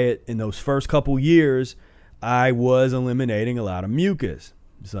mucusless diet in those first couple years I was eliminating a lot of mucus.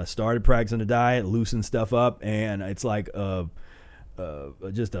 So I started practicing the diet, loosened stuff up, and it's like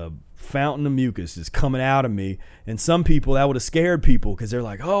just a fountain of mucus is coming out of me. And some people, that would have scared people because they're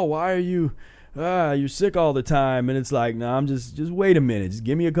like, oh, why are you you're sick all the time? And it's like, no, I'm just wait a minute, just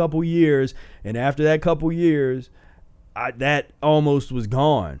give me a couple years. And after that couple years, that almost was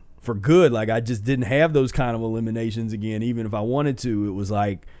gone for good. Like I just didn't have those kind of eliminations again. Even if I wanted to, it was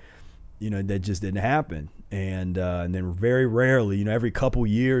like, that just didn't happen. And then very rarely, every couple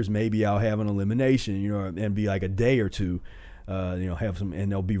years, maybe I'll have an elimination, and be like a day or two, have some,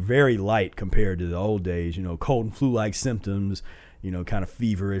 and they'll be very light compared to the old days, cold and flu-like symptoms, kind of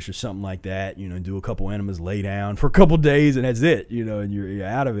feverish or something like that, do a couple enemas, lay down for a couple days, and that's it, and you're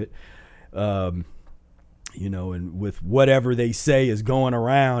out of it. And with whatever they say is going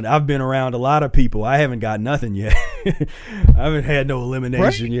around, I've been around a lot of people. I haven't got nothing yet. I haven't had no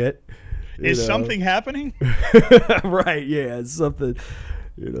elimination yet. Is something happening? Right. Yeah. It's something,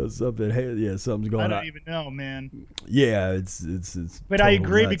 something. Yeah. Something's going on. I don't even know, man. Yeah. It's. But I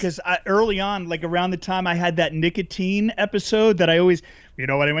agree nuts. Because early on, like around the time I had that nicotine episode that I always,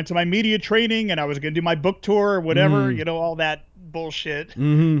 when I went to my media training and I was going to do my book tour or whatever, all that bullshit.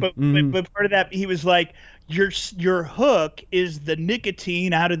 Mm-hmm, but part of that, he was like, your hook is the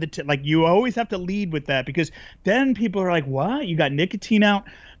nicotine out of the like you always have to lead with that, because then people are like, what, you got nicotine out?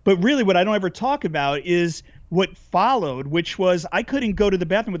 But really what I don't ever talk about is what followed, which was I couldn't go to the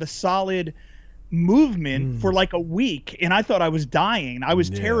bathroom with a solid movement for like a week, and I thought I was dying. I was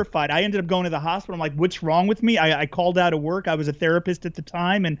terrified. I ended up going to the hospital. I'm like, what's wrong with me? I called out of work. I was a therapist at the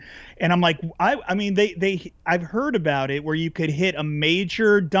time, and I'm like, I mean I've heard about it where you could hit a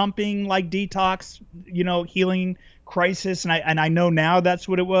major dumping like detox, healing crisis, and I know now that's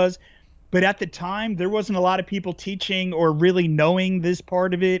what it was. But at the time, there wasn't a lot of people teaching or really knowing this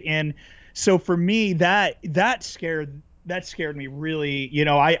part of it, and so for me, that scared me really.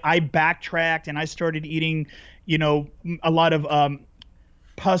 I backtracked and I started eating, a lot of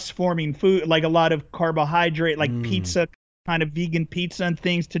pus forming food, like a lot of carbohydrate, like pizza, kind of vegan pizza and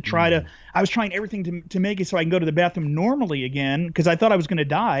things to try to. I was trying everything to make it so I can go to the bathroom normally again, because I thought I was going to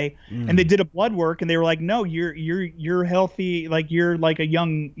die. And they did a blood work and they were like, no, you're healthy, like you're like a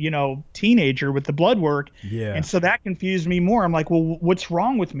young teenager with the blood work. Yeah. And so that confused me more. I'm like, well, what's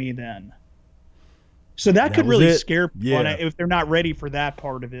wrong with me then? So that could really scare people if they're not ready for that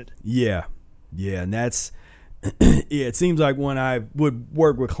part of it. Yeah. Yeah. And that's, it seems like when I would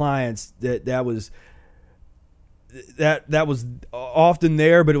work with clients that was often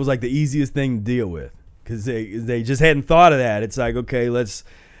there, but it was like the easiest thing to deal with because they just hadn't thought of that. It's like, okay, let's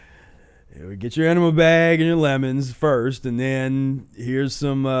get your enema bag and your lemons first, and then here's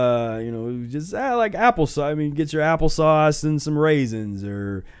some, just like applesauce. I mean, get your applesauce and some raisins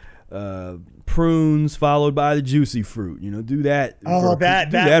or prunes followed by the juicy fruit. Do that. Oh,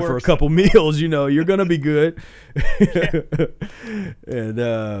 that for a couple meals. You're gonna be good.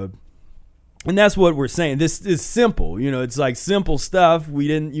 And that's what we're saying. This is simple. It's like simple stuff. You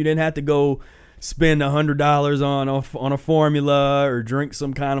didn't have to go spend $100 on a formula or drink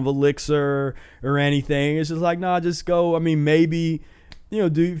some kind of elixir or anything. It's just like, just go. I mean, maybe,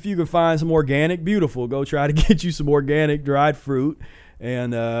 if you can find some organic, beautiful. Go try to get you some organic dried fruit,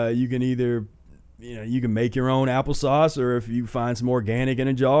 and you can either, you can make your own applesauce, or if you find some organic in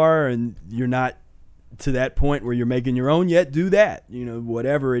a jar and you're not to that point where you're making your own yet, do that.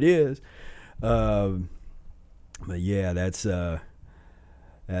 Whatever it is. But yeah, that's Well,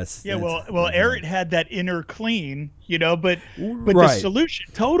 Eric had that inner clean, but the solution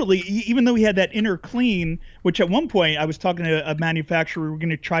totally, even though he had that inner clean, which at one point I was talking to a manufacturer, we were going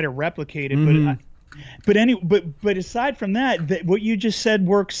to try to replicate it, but aside from that, what you just said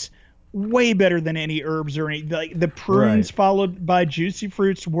works way better than any herbs or any, like the prunes followed by juicy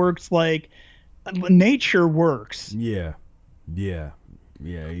fruits works like nature works. Yeah.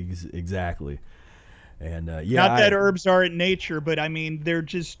 Exactly. And not that herbs aren't nature, but I mean they're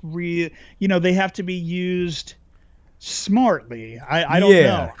just they have to be used smartly. I don't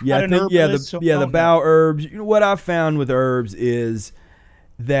know. The bow herbs. What I've found with herbs is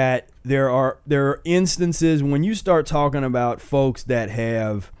that there are instances when you start talking about folks that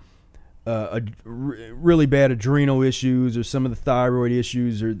have really bad adrenal issues or some of the thyroid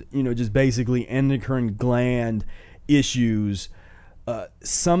issues or just basically endocrine gland issues.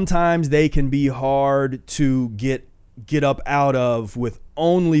 Sometimes they can be hard to get up out of with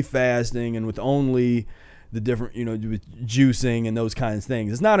only fasting and with only the different, with juicing and those kinds of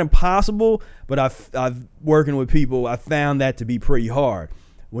things. It's not impossible, but I've working with people, I found that to be pretty hard.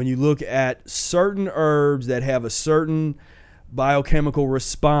 when you look at certain herbs that have a certain biochemical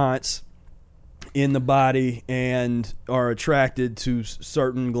response in the body and are attracted to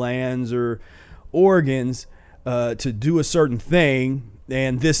certain glands or organs to do a certain thing,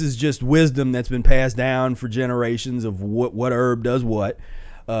 and this is just wisdom that's been passed down for generations of what herb does what,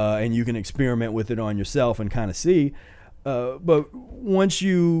 and you can experiment with it on yourself and kind of see. But once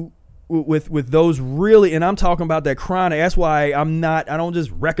you with those really, and I'm talking about that chronic, that's why I don't just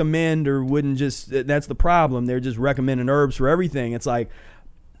recommend or wouldn't just, that's the problem. They're just recommending herbs for everything. It's like,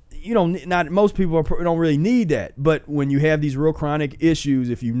 not most people don't really need that. But when you have these real chronic issues,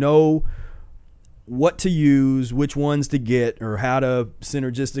 if you know what to use, which ones to get, or how to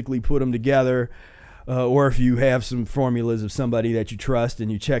synergistically put them together, or if you have some formulas of somebody that you trust and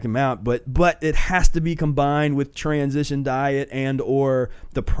you check them out, but it has to be combined with transition diet and or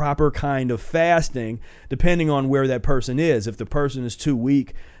the proper kind of fasting, depending on where that person is. If the person is too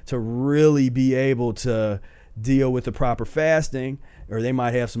weak to really be able to deal with the proper fasting, or they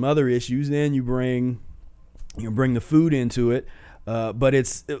might have some other issues, then you bring the food into it.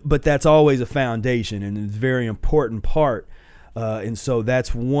 But that's always a foundation, and it's a very important part. And so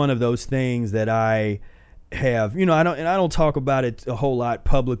that's one of those things that I have, I don't talk about it a whole lot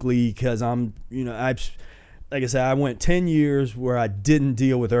publicly because like I said, I went 10 years where I didn't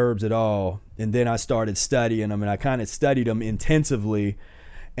deal with herbs at all. And then I started studying them, and I kind of studied them intensively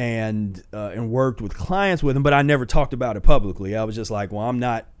and worked with clients with them, but I never talked about it publicly. I was just like, well,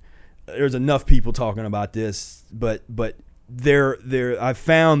 there's enough people talking about this, but I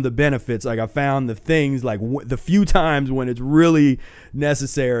found the benefits. Like I found the things, like the few times when it's really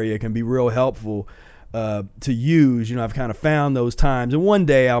necessary, it can be real helpful to use. I've kind of found those times, and one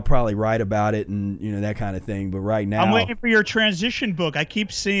day I'll probably write about it and that kind of thing. But right now, I'm waiting for your transition book. I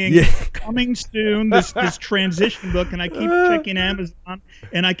keep seeing coming soon this transition book, and I keep checking Amazon,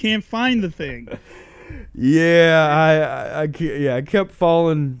 and I can't find the thing. Yeah, I kept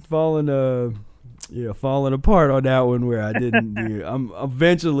falling apart on that one where I didn't. I'm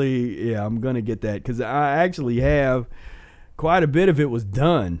eventually, I'm gonna get that because I actually have quite a bit of it was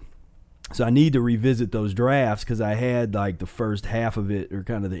done, so I need to revisit those drafts because I had like the first half of it or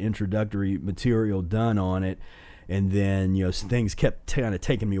kind of the introductory material done on it, and then things kept kind of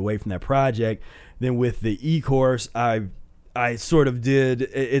taking me away from that project. Then with the e-course, I sort of did.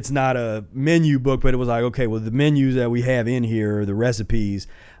 It's not a menu book, but it was like, okay, well, the menus that we have in here, the recipes,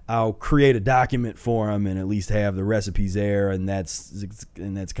 I'll create a document for them and at least have the recipes there, and that's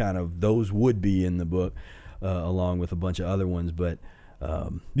kind of, those would be in the book along with a bunch of other ones. But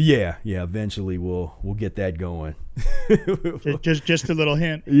eventually we'll get that going. just a little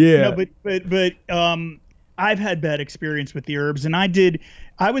hint. Yeah. But I've had bad experience with the herbs, and I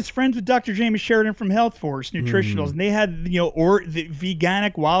was friends with Dr. James Sheridan from Health Force Nutritionals, and they had the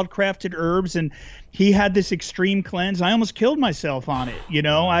veganic wildcrafted herbs, and he had this extreme cleanse. I almost killed myself on it.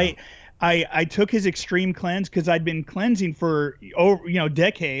 I took his extreme cleanse because I'd been cleansing for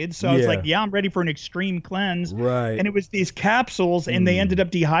decades. So I was like, I'm ready for an extreme cleanse. Right. And it was these capsules, and they ended up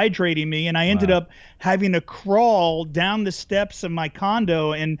dehydrating me, and I ended up having to crawl down the steps of my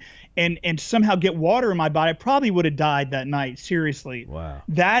condo and somehow get water in my body. I probably would have died that night. Seriously. Wow.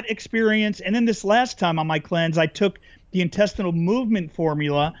 That experience. And then this last time on my cleanse, I took the intestinal movement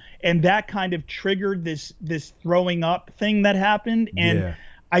formula, and that kind of triggered this throwing up thing that happened. And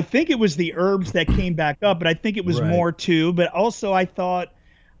I think it was the herbs that came back up, but I think it was more too. But also I thought,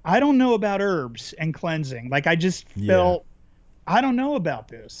 I don't know about herbs and cleansing. Like I just felt, I don't know about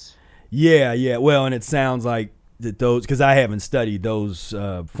this. Yeah. Well, and it sounds like that those, because I haven't studied those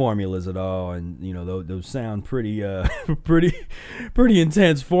formulas at all, and those sound pretty pretty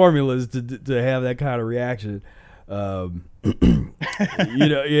intense formulas to have that kind of reaction. Those are.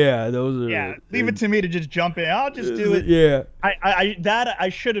 Leave it to me to just jump in. I'll just do it. Yeah. I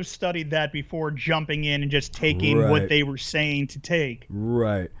should have studied that before jumping in and just taking what they were saying to take.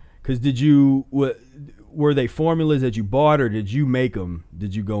 Right. Because were they formulas that you bought, or did you make them?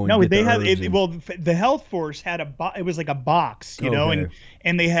 Did you go and get they the had herbs well, the Health Force had it was like a box,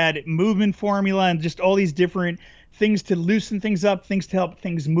 and they had movement formula and just all these different things to loosen things up, things to help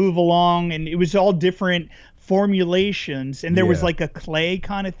things move along, and it was all different formulations. And there was like a clay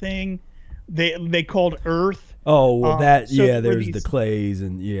kind of thing they called Earth. Oh, well, there's the clays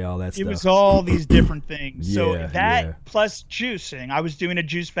and all that stuff. It was all these different things. Plus juicing. I was doing a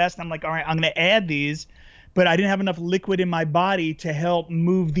juice fast, and I'm like, all right, I'm going to add these, but I didn't have enough liquid in my body to help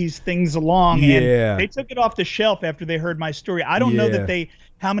move these things along. And they took it off the shelf after they heard my story. I don't know that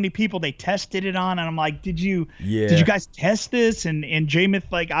how many people they tested it on, and I'm like, did you guys test this? And J-Myth,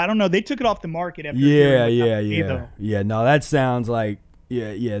 like, I don't know. They took it off the market after. Yeah. No, that sounds like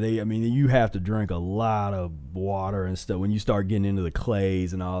Yeah. I mean, you have to drink a lot of water and stuff when you start getting into the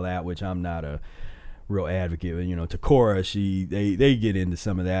clays and all that, which I'm not a real advocate. You know, Takora, they get into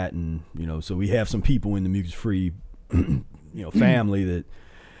some of that, and you know, so we have some people in the mucus free, you know, family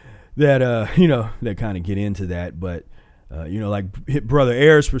that kind of get into that, but. You know, like Brother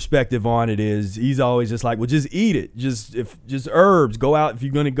Air's perspective on it is he's always just like, well, just eat it. Just herbs. Go out if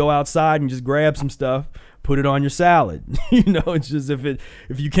you're going to go outside and just grab some stuff, put it on your salad. You know, it's just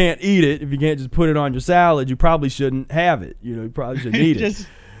if you can't eat it, if you can't just put it on your salad, you probably shouldn't have it. You know, you probably shouldn't eat it.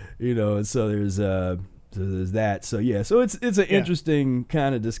 You know, and so there's that. So yeah, so it's an interesting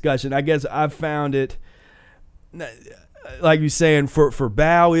kind of discussion. I guess I've found it, like you're saying, for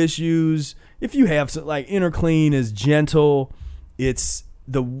bowel issues. If you have some, like Interclean is gentle, it's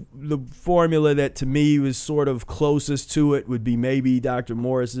the formula that to me was sort of closest to it would be maybe Dr.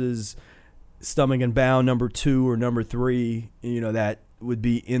 Morris's Stomach and Bowel number 2 or number 3. You know, that would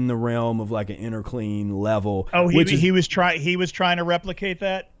be in the realm of like an Interclean level. Oh, he was trying to replicate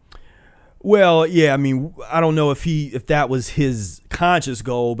that. Well, yeah, I mean, I don't know if that was his conscious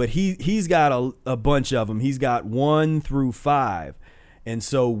goal, but he's got a bunch of them. He's got 1 through 5. And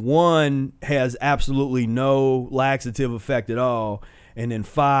so 1 has absolutely no laxative effect at all, and then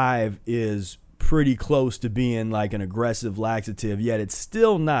 5 is pretty close to being like an aggressive laxative, yet it's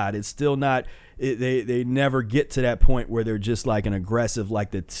still not. They never get to that point where they're just like an aggressive, like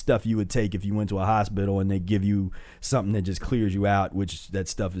the stuff you would take if you went to a hospital and they give you something that just clears you out, which that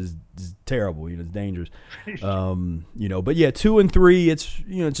stuff is terrible. You know, it's dangerous. You know, but yeah, 2 and 3, it's,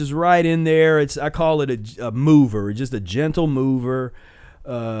 you know, it's just right in there. I call it a mover, just a gentle mover.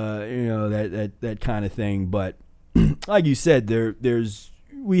 You know, that kind of thing. But like you said,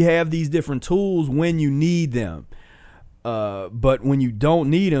 we have these different tools when you need them. But when you don't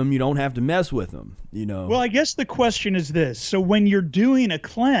need them, you don't have to mess with them, you know. Well, I guess the question is this. So when you're doing a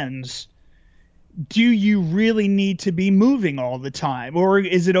cleanse, do you really need to be moving all the time? Or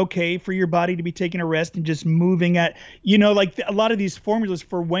is it okay for your body to be taking a rest and just moving at, you know, like a lot of these formulas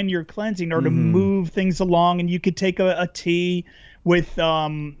for when you're cleansing are to move things along, and you could take a tea with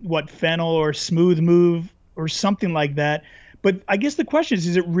fennel or smooth move or something like that. But I guess the question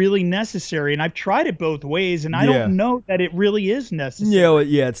is it really necessary? And I've tried it both ways, and I don't know that it really is necessary.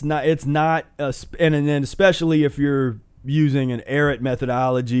 Yeah, it's not, and then especially if you're using an ARET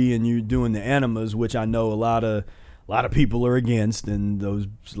methodology and you're doing the enemas, which I know a lot of people are against, and a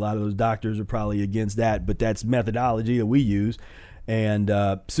lot of those doctors are probably against that, but that's methodology that we use. And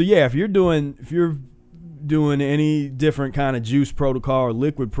so yeah, if you're doing any different kind of juice protocol or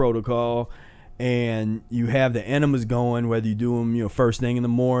liquid protocol, and you have the enemas going, whether you do them, you know, first thing in the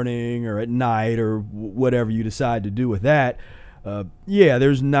morning or at night or whatever you decide to do with that,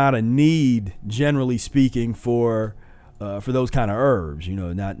 there's not a need, generally speaking, for those kind of herbs. You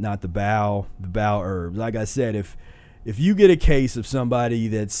know, not the bowel herbs. Like I said, if you get a case of somebody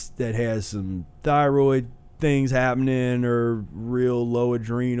that has some thyroid things happening or real low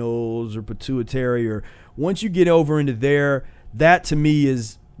adrenals or pituitary, or once you get over into there, that to me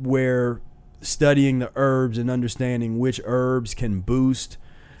is where studying the herbs and understanding which herbs can boost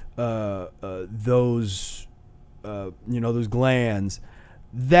those glands,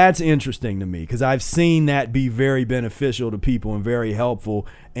 that's interesting to me, because I've seen that be very beneficial to people and very helpful.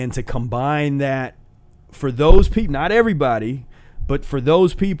 And to combine that for those people, not everybody, but for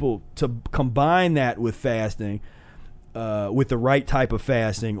those people, to combine that with fasting, with the right type of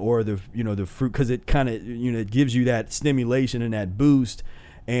fasting, or the fruit, because it kind of, it gives you that stimulation and that boost,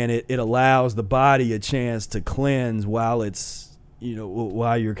 and it allows the body a chance to cleanse while it's,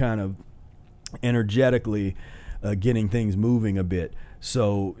 while you're kind of energetically getting things moving a bit.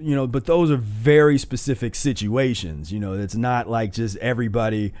 So, but those are very specific situations. It's not like just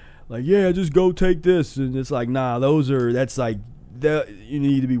everybody like, yeah, just go take this. And it's like, nah, that's like, you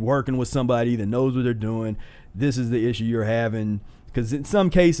need to be working with somebody that knows what they're doing. This is the issue you're having. Because in some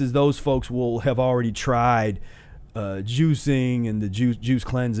cases, those folks will have already tried juicing and the juice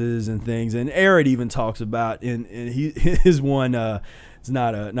cleanses and things. And ARET even talks about in his one, it's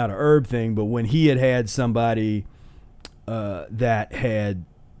not a herb thing, but when he had somebody that had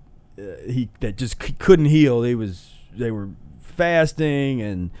that just couldn't heal, they were fasting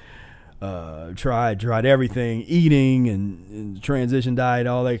and tried everything, eating and transition diet,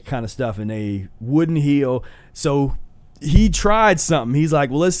 all that kind of stuff, and they wouldn't heal. So he tried something. He's like,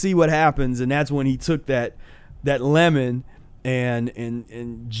 well, let's see what happens. And that's when he took that lemon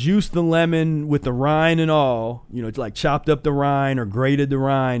and juiced the lemon with the rind and all, it's like chopped up the rind or grated the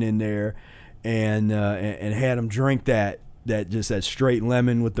rind in there, and had him drink that straight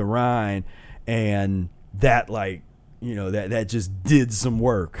lemon with the rind, and that like that just did some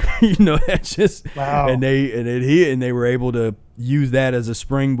work. That just Wow. and they were able to use that as a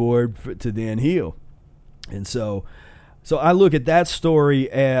springboard to then heal. And so I look at that story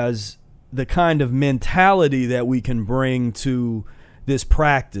as the kind of mentality that we can bring to this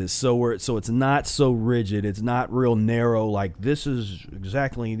practice. So it's not so rigid. It's not real narrow. Like these are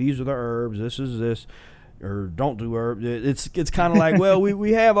the herbs. This is this, or don't do herbs. It's kind of like, well,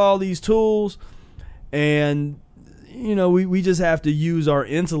 we have all these tools, and we just have to use our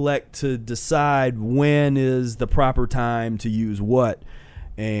intellect to decide when is the proper time to use what.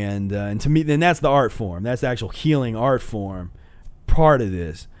 And to me, then that's the art form. That's the actual healing art form part of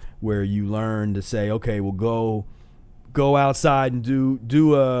this, where you learn to say, okay, well, go outside and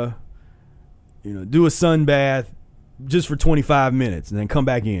do a sun bath just for 25 minutes and then come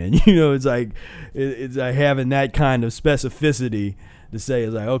back in. It's like having that kind of specificity to say,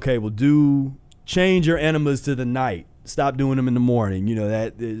 it's like, okay, well, change your enemas to the night. Stop doing them in the morning.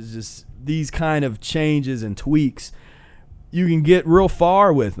 That is just these kind of changes and tweaks. You can get real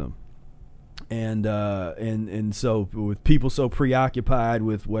far with them. And so with people so preoccupied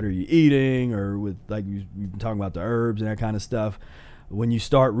with what are you eating, or with, like you've been talking about, the herbs and that kind of stuff, when you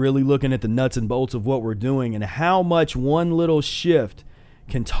start really looking at the nuts and bolts of what we're doing and how much one little shift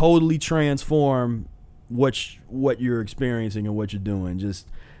can totally transform what you're experiencing and what you're doing. Just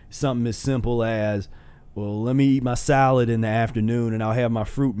something as simple as, well, let me eat my salad in the afternoon and I'll have my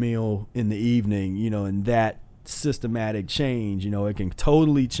fruit meal in the evening, and that systematic change, it can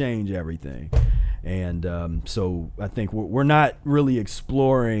totally change everything. And so I think we're not really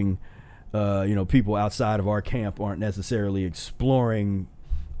exploring, people outside of our camp aren't necessarily exploring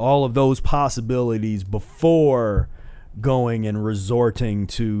all of those possibilities before going and resorting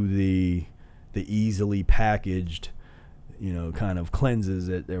to the easily packaged, kind of cleanses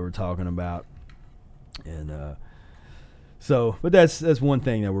that they were talking about. And but that's one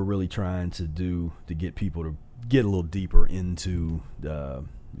thing that we're really trying to do, to get people to get a little deeper into the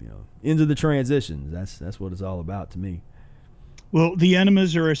transitions. That's what it's all about to me. Well, the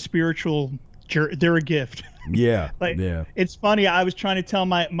enemas are a spiritual, they're a gift. Yeah. Yeah. It's funny. I was trying to tell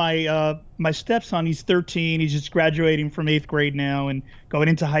my stepson, he's 13. He's just graduating from 8th grade now and going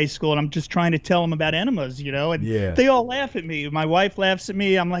into high school. And I'm just trying to tell him about enemas, and they all laugh at me. My wife laughs at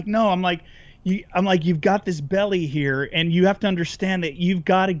me. I'm like, no, you've got this belly here, and you have to understand that you've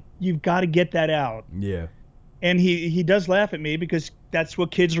got to get that out. Yeah. And he does laugh at me because that's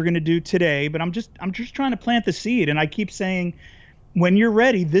what kids are going to do today. But I'm just trying to plant the seed. And I keep saying, when you're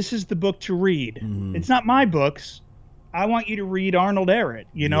ready, this is the book to read. Mm-hmm. It's not my books. I want you to read Arnold Ehret.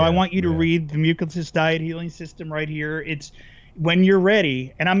 I want you to read the Mucusless Diet Healing System right here. It's when you're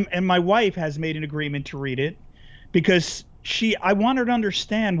ready. And my wife has made an agreement to read it because I want her to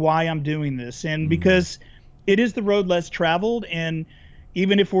understand why I'm doing this. And because it is the road less traveled. And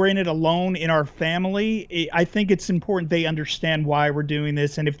even if we're in it alone in our family, I think it's important they understand why we're doing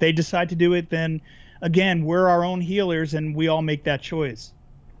this. And if they decide to do it, then again, we're our own healers and we all make that choice.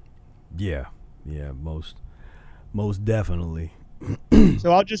 Yeah, most definitely.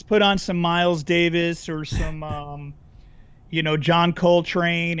 So I'll just put on some Miles Davis or some, John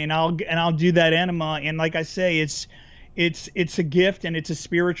Coltrane, and I'll do that enema. And like I say, it's a gift and it's a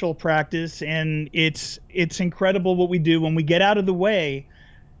spiritual practice, and it's incredible what we do when we get out of the way,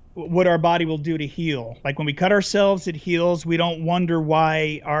 what our body will do to heal. Like when we cut ourselves, it heals. We don't wonder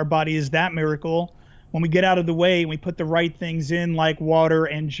why our body is that miracle. When we get out of the way and we put the right things in, like water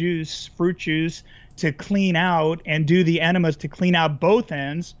and juice, fruit juice, to clean out, and do the enemas to clean out both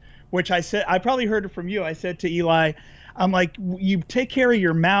ends, which I probably heard it from you. I said to Eli, I'm like, you take care of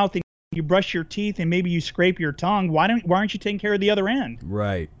your mouth and you brush your teeth and maybe you scrape your tongue. Why aren't you taking care of the other end?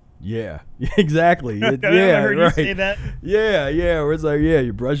 Right. Yeah. Exactly. I heard you say that. Yeah. Where it's like,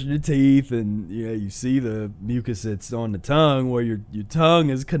 you're brushing your teeth and you see the mucus that's on the tongue, where your tongue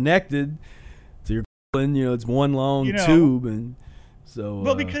is connected to your colon. It's one long tube, and so.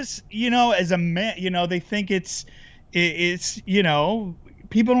 Well, because as a man, they think it's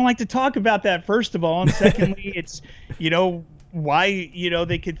people don't like to talk about that, first of all, and secondly, it's why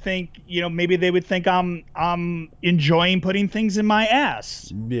they could think maybe they would think I'm enjoying putting things in my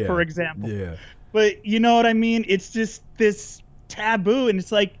ass, for example. But you know what I mean, it's just this taboo, and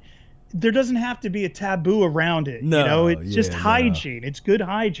it's like there doesn't have to be a taboo around it. It's just hygiene. It's good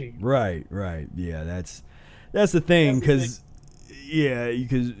hygiene. Right. Yeah, that's the thing, because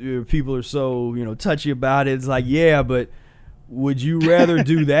people are so touchy about it. It's like, but would you rather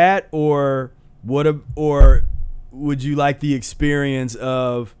do that, or would you like the experience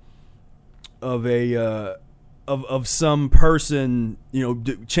of a of some person,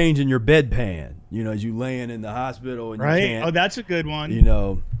 changing your bedpan, as you laying in the hospital and right. you can't. Oh, that's a good one.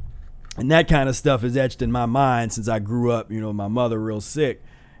 And that kind of stuff is etched in my mind since I grew up, my mother real sick.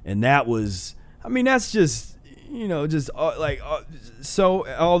 And that was, that's just, so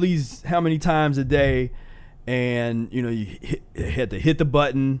all these, how many times a day, and, you had to hit the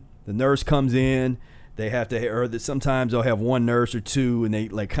button, the nurse comes in, they have to, or that sometimes they'll have one nurse or two, and they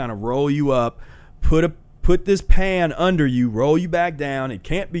like kind of roll you up, put this pan under you, roll you back down. It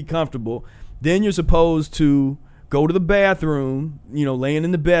can't be comfortable. Then you're supposed to go to the bathroom, laying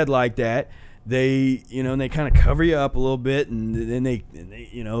in the bed like that. They, and they kind of cover you up a little bit, and then they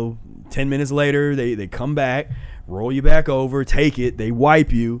 10 minutes later, they come back, roll you back over, take it, they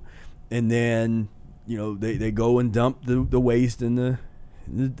wipe you, and then, they go and dump the waste in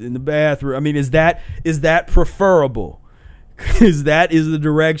the bathroom. Is that preferable? Because that is the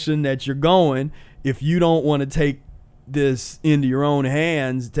direction that you're going. If you don't want to take this into your own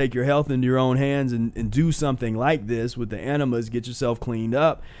hands, take your health into your own hands and do something like this with the enemas, get yourself cleaned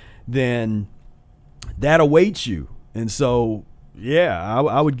up, then that awaits you. And so,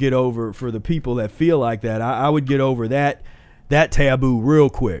 I would get over, for the people that feel like that, I would get over that taboo real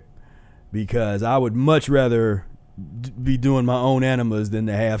quick, because I would much rather be doing my own enemas than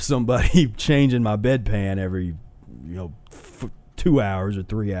to have somebody changing my bedpan every 2 hours or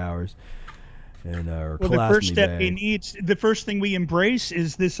 3 hours. And the first step the first thing we embrace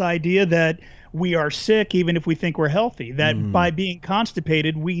is this idea that we are sick even if we think we're healthy, that by being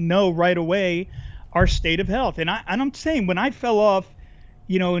constipated we know right away our state of health. And I'm saying, when I fell off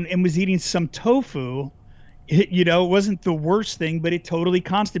and was eating some tofu, it wasn't the worst thing, but it totally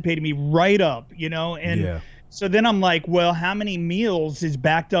constipated me right up, and so then I'm like, well, how many meals is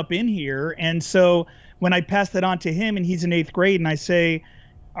backed up in here? And so when I pass that on to him, and he's in 8th grade, and I say,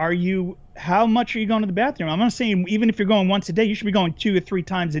 how much are you going to the bathroom? I'm not saying even if you're going once a day, you should be going 2 or 3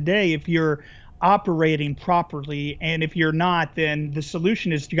 times a day if you're operating properly. And if you're not, then the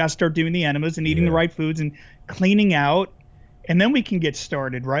solution is you got to start doing the enemas and eating the right foods and cleaning out. And then we can get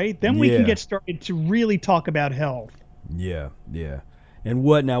started, right? Then we can get started to really talk about health. Yeah, yeah. And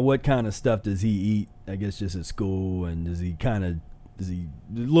what kind of stuff does he eat, I guess, just at school? And is he a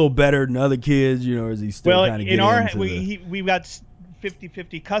little better than other kids, or is he still kind of getting into we got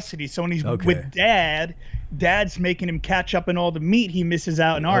 50-50 custody. So when he's with dad's making him catch up on all the meat he misses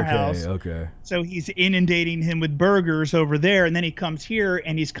out in our house. Okay. So he's inundating him with burgers over there, and then he comes here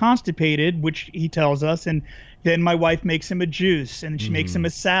and he's constipated, which he tells us, and then my wife makes him a juice, and she makes him a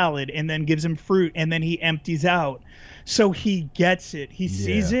salad, and then gives him fruit, and then he empties out. So he gets it. He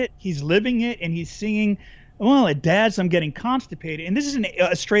sees it. He's living it, and he's seeing, well, at dad's I'm getting constipated. And this is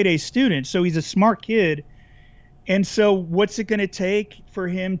a straight A student, so he's a smart kid. And so what's it going to take for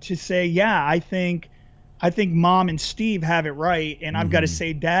him to say, yeah, I think Mom and Steve have it right, and I've got to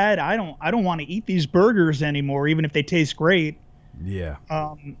say, Dad, I don't want to eat these burgers anymore, even if they taste great. Yeah.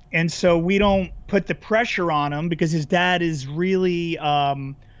 And so we don't put the pressure on him, because his dad is really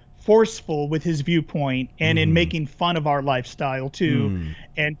forceful with his viewpoint and in making fun of our lifestyle too,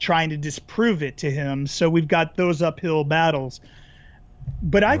 and trying to disprove it to him. So we've got those uphill battles.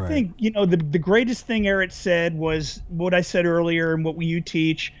 But I think, the greatest thing Eric said was what I said earlier, and what you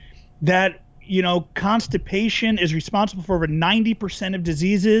teach, that, constipation is responsible for over 90% of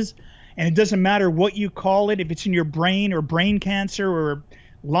diseases. And it doesn't matter what you call it, if it's in your brain or brain cancer or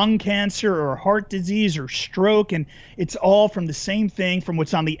lung cancer or heart disease or stroke. And it's all from the same thing, from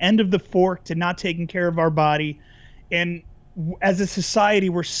what's on the end of the fork to not taking care of our body. And as a society,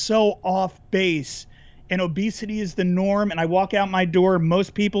 we're so off base, and obesity is the norm. And I walk out my door,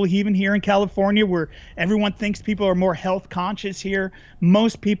 most people, even here in California, where everyone thinks people are more health conscious here,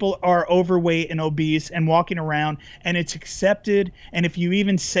 most people are overweight and obese and walking around, and it's accepted. And if you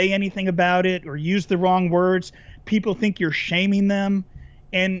even say anything about it or use the wrong words, people think you're shaming them.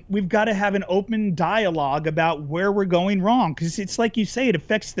 And we've got to have an open dialogue about where we're going wrong, because it's like you say, it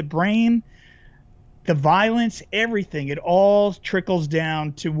affects the brain, the violence, everything. It all trickles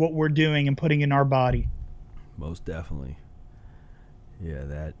down to what we're doing and putting in our body. Most definitely. Yeah,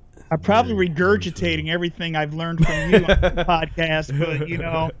 that. I'm probably regurgitating everything I've learned from you on the podcast,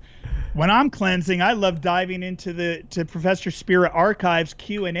 but when I'm cleansing, I love diving into to Professor Spirit Archives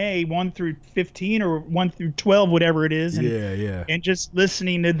Q&A 1 through 15 or 1 through 12, whatever it is, and just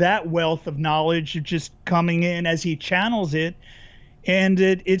listening to that wealth of knowledge just coming in as he channels it. And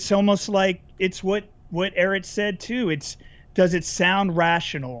it's almost like it's what Eric said too. Does it sound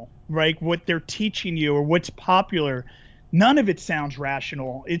rational? Right, what they're teaching you or what's popular, none of it sounds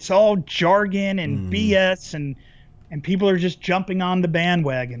rational. It's all jargon and BS, and and people are just jumping on the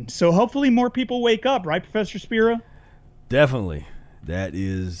bandwagon. So hopefully more people wake up, right, Professor Spira? Definitely. That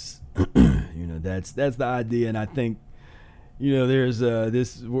is, that's the idea. And I think, there's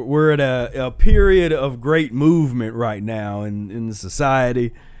we're at a period of great movement right now in the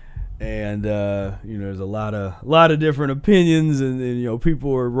society. And, there's a lot of different opinions and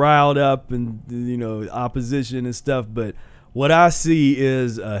people are riled up and, opposition and stuff. But what I see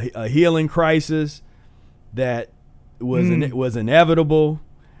is a healing crisis that was inevitable.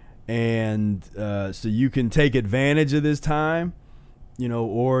 And so you can take advantage of this time,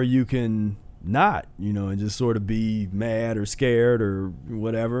 or you can not, and just sort of be mad or scared or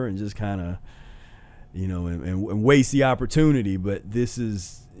whatever and just kind of, and waste the opportunity. But this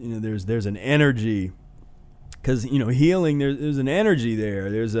is, there's an energy because, healing, there's an energy there.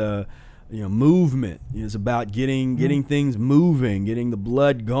 There's a, movement. It's about getting things moving, getting the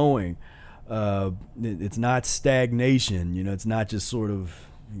blood going. It's not stagnation, it's not just sort of,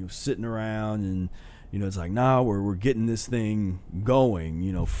 sitting around and, it's like, nah, we're getting this thing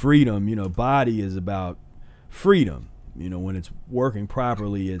going, freedom, body is about freedom, when it's working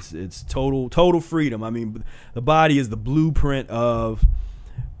properly, it's total freedom. I mean, the body is the blueprint of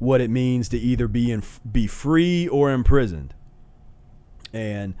what it means to either be free or imprisoned.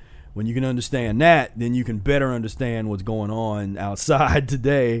 And when you can understand that, then you can better understand what's going on outside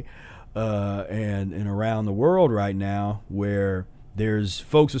today, and around the world right now, where there's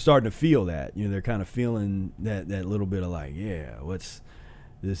folks are starting to feel that, they're kind of feeling that little bit of like, yeah, let's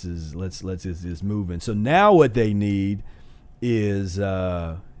get this moving. So now what they need is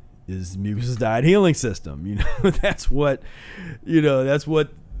mucus diet healing system. That's what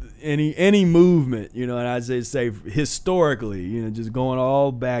any movement, and I'd say historically, just going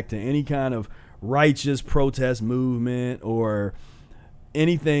all back to any kind of righteous protest movement or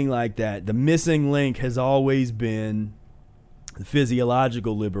anything like that, the missing link has always been the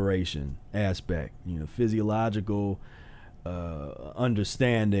physiological liberation aspect, physiological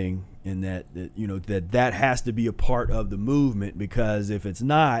understanding, and that has to be a part of the movement, because if it's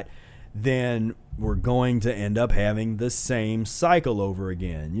not, then we're going to end up having the same cycle over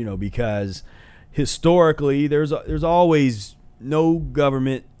again, because historically there's always, no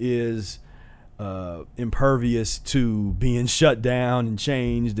government is impervious to being shut down and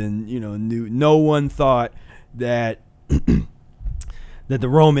changed, and no one thought that that the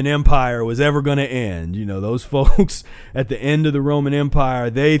Roman Empire was ever going to end. Those folks at the end of the Roman Empire,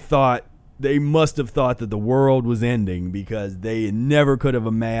 they must have thought that the world was ending, because they never could have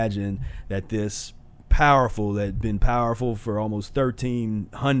imagined that this that had been powerful for almost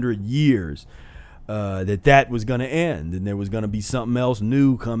 1,300 years, that was going to end, and there was going to be something else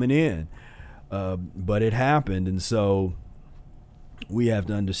new coming in. But it happened, and so we have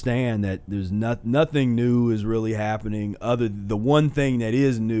to understand that there's nothing new is really happening. The one thing that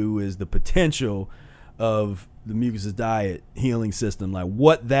is new is the potential of the mucus diet healing system, like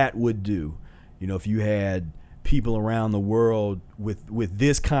what that would do. If you had people around the world with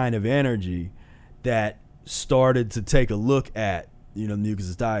this kind of energy that started to take a look at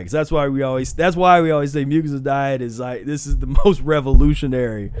mucus diet, because that's why we always say mucus diet is like, this is the most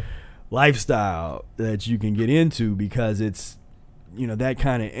revolutionary lifestyle that you can get into, because it's that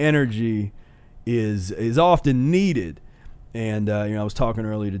kind of energy is often needed. And I was talking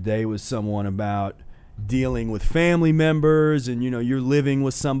earlier today with someone about dealing with family members, and you're living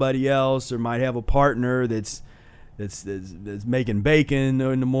with somebody else, or might have a partner that's making bacon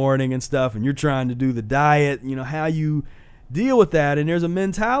in the morning and stuff, and you're trying to do the diet, how you deal with that. And there's a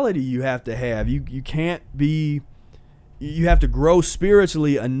mentality you have to have. You can't be, you have to grow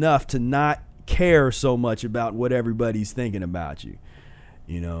spiritually enough to not care so much about what everybody's thinking about you,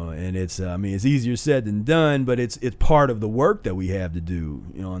 and it's it's easier said than done, but it's part of the work that we have to do,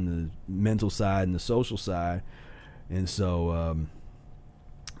 on the mental side and the social side. And so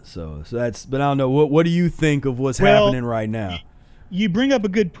that's, but I don't know, what do you think of what's happening right now? You bring up a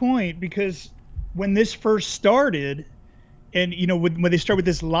good point, because when this first started, and when they start with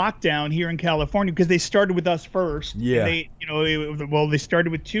this lockdown here in California, because they started with us first. Yeah. They they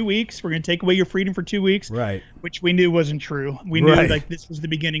started with 2 weeks. We're going to take away your freedom for 2 weeks. Right. Which we knew wasn't true. We knew like this was the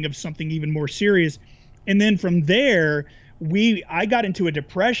beginning of something even more serious. And then from there, I got into a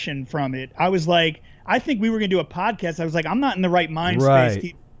depression from it. I was like, I think we were going to do a podcast. I was like, I'm not in the right mind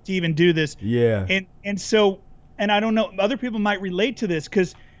space to even do this. Yeah. And so I don't know, other people might relate to this,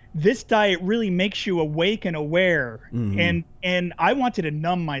 because this diet really makes you awake and aware. Mm-hmm. And I wanted to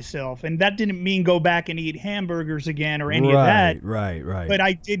numb myself, and that didn't mean go back and eat hamburgers again or any of that. Right. But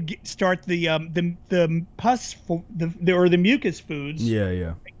I did start the pus or the mucus foods.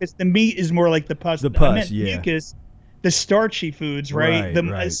 Yeah. Because the meat is more like the pus. The pus, mucus. the starchy foods, right?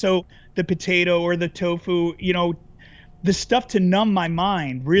 Right. So the potato or the tofu, the stuff to numb my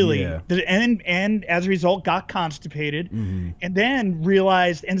mind, really. Yeah. And as a result, got constipated, Mm-hmm. and then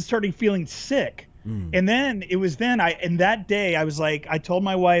realized and started feeling sick. And then it was and that day I was like, I told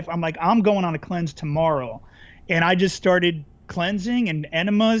my wife, I'm like, I'm going on a cleanse tomorrow. And I just started cleansing and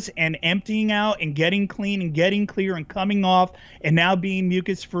enemas and emptying out and getting clean and getting clear and coming off and now being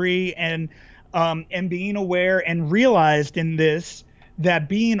mucus free and being aware, and realized in this that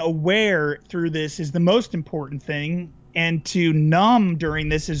being aware through this is the most important thing. And to numb during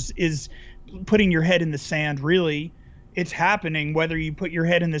this is putting your head in the sand, really. It's happening whether you put your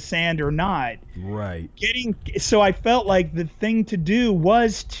head in the sand or not. Right. So I felt like the thing to do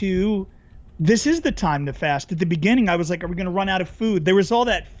was this is the time to fast. At the beginning, I was like, are we going to run out of food? There was all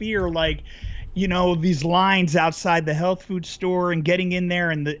that fear, like, these lines outside the health food store and getting in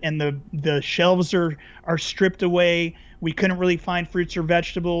there, and the shelves are stripped away. We couldn't really find fruits or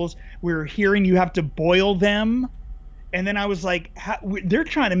vegetables. We were hearing you have to boil them. And then I was like, they're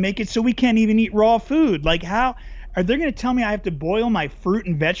trying to make it so we can't even eat raw food. Like, how are they going to tell me I have to boil my fruit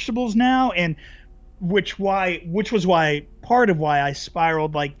and vegetables now? And which was part of why I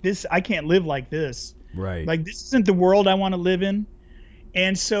spiraled like this. I can't live like this. Right. Like, this isn't the world I want to live in.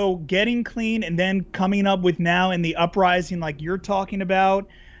 And so getting clean and then coming up with now in the uprising, like you're talking about,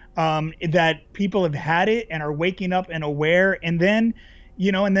 that people have had it and are waking up and aware. And then,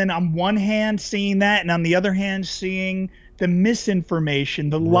 and then on one hand seeing that, and on the other hand seeing the misinformation,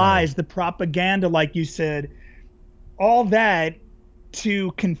 the lies, the propaganda, like you said, all that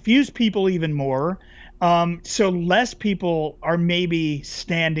to confuse people even more. So less people are maybe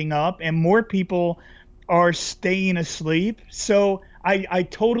standing up and more people are staying asleep. So I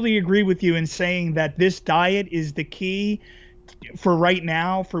totally agree with you in saying that this diet is the key for right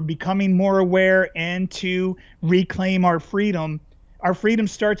now, for becoming more aware and to reclaim our freedom. Our freedom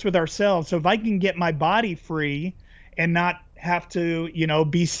starts with ourselves. So if I can get my body free and not have to,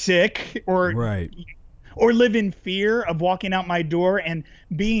 be sick or live in fear of walking out my door and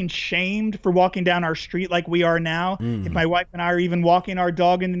being shamed for walking down our street like we are now. If my wife and I are even walking our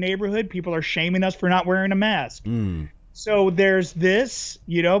dog in the neighborhood, people are shaming us for not wearing a mask. So there's this,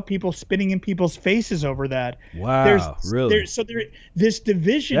 people spitting in people's faces over that. Wow, really? This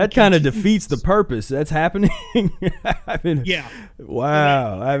division. That kind of defeats the purpose. That's happening. Yeah.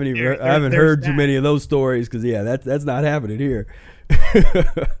 Wow, I haven't heard too many of those stories because that's not happening here.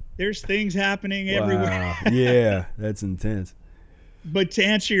 There's things happening everywhere. Yeah, that's intense. But to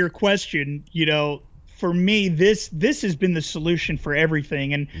answer your question, for me, this has been the solution for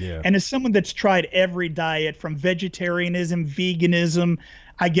everything. And as someone that's tried every diet from vegetarianism, veganism,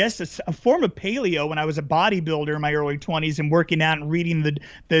 I guess a form of paleo when I was a bodybuilder in my early 20s and working out and reading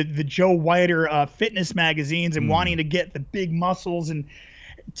the Joe Weider fitness magazines and wanting to get the big muscles and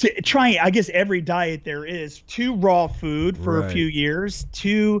trying, I guess, every diet there is, to raw food for a few years,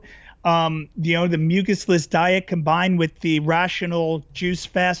 to the mucusless diet combined with the rational juice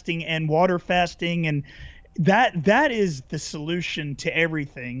fasting and water fasting, and that is the solution to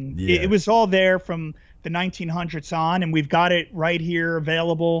everything. It was all there from the 1900s on, and we've got it right here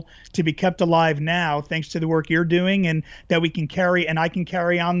available to be kept alive now thanks to the work you're doing, and that we can carry, and I can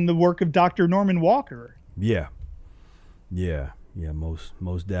carry on the work of Dr. Norman Walker. Yeah,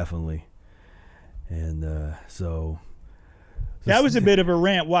 most definitely. And so that was a bit of a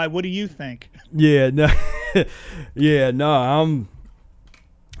rant. Why? What do you think? But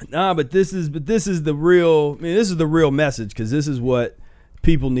this is the real. I mean, this is the real message, because this is what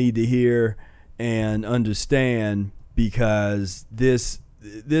people need to hear and understand, because this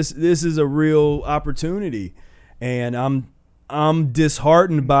is a real opportunity, and I'm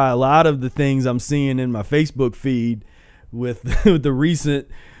disheartened by a lot of the things I'm seeing in my Facebook feed with the recent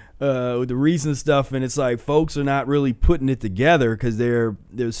stuff, and it's like folks are not really putting it together, because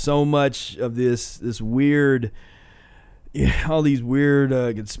there's so much of this weird, all these weird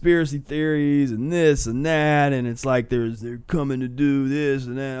conspiracy theories and this and that, and it's like they're coming to do this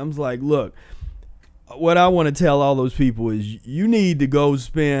and that. I'm just like, look, what I want to tell all those people is you need to go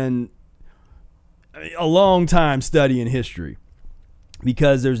spend a long time studying history,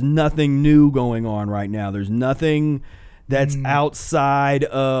 because there's nothing new going on right now. There's nothing that's outside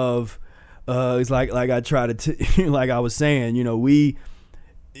of it's like I try to like I was saying,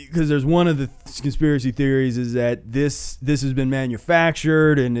 because there's one of the conspiracy theories is that this has been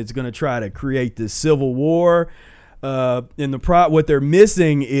manufactured and it's going to try to create this civil war. And what they're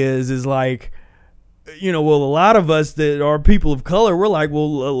missing is like, a lot of us that are people of color, we're like,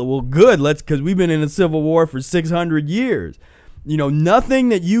 well, good, because we've been in a civil war for 600 years. Nothing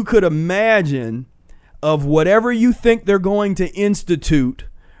that you could imagine of whatever you think they're going to institute,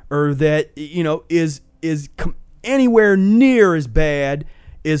 or that, is anywhere near as bad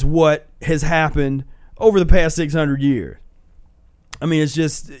as what has happened over the past 600 years. I mean, it's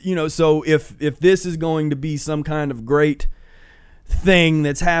just, so if this is going to be some kind of great thing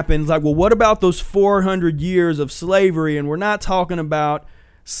that's happened, like, well, what about those 400 years of slavery? And we're not talking about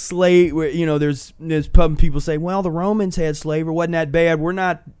there's people say, well, the Romans had slavery, wasn't that bad?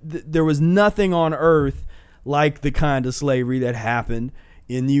 There was nothing on earth like the kind of slavery that happened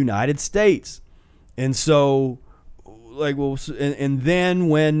in the United States. And so, like, well, and then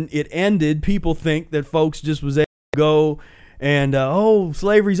when it ended, people think that folks just was able to go and,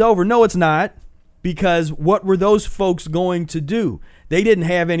 slavery's over. No, it's not. Because what were those folks going to do? They didn't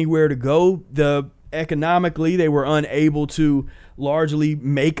have anywhere to go. Economically, they were unable to largely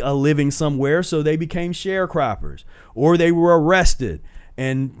make a living somewhere, so they became sharecroppers, or they were arrested,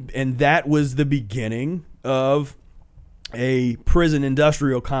 and that was the beginning of a prison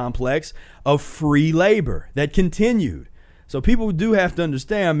industrial complex of free labor that continued. So people do have to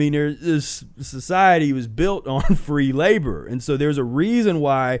understand, I mean, this society was built on free labor. And so there's a reason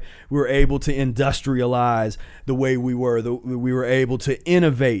why we were able to industrialize the way we were. We were able to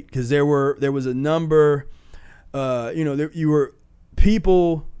innovate because there was a number, you were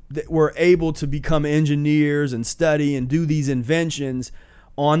people that were able to become engineers and study and do these inventions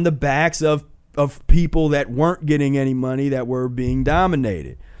on the backs of people that weren't getting any money, that were being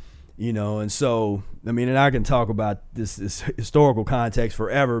dominated. And so, I mean, and I can talk about this historical context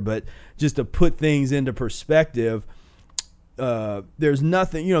forever, but just to put things into perspective, there's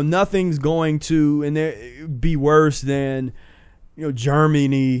nothing, nothing's going to be worse than,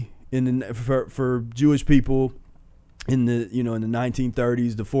 Germany for Jewish people in the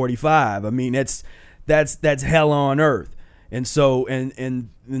 1930s to 45. I mean, that's hell on earth. And so,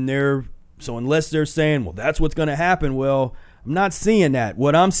 so unless they're saying, well, that's what's going to happen, well, I'm not seeing that.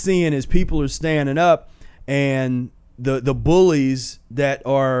 What I'm seeing is people are standing up, and the bullies that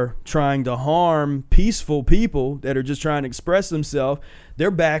are trying to harm peaceful people that are just trying to express themselves,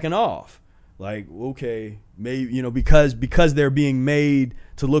 they're backing off. Like, okay, maybe, because they're being made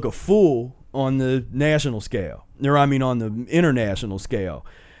to look a fool on the national scale, on the international scale.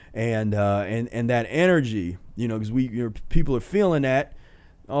 And that energy, because people are feeling that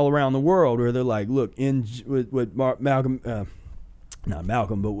all around the world, where they're like, look, what Martin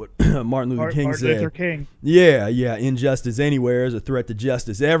Luther King said. Luther King. Yeah, injustice anywhere is a threat to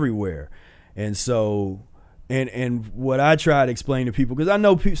justice everywhere. And so, and what I try to explain to people, because I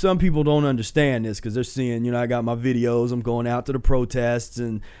know some people don't understand this, because they're seeing, I got my videos, I'm going out to the protests,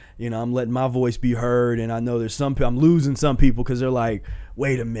 and I'm letting my voice be heard, and I know there's I'm losing some people because they're like,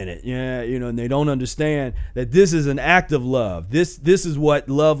 wait a minute, and they don't understand that this is an act of love. This is what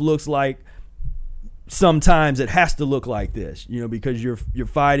love looks like. Sometimes it has to look like this, because you're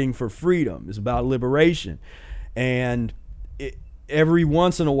fighting for freedom. It's about liberation, and every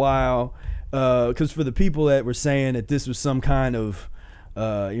once in a while, because for the people that were saying that this was some kind of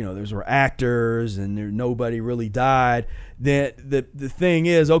those were actors and nobody really died, that the thing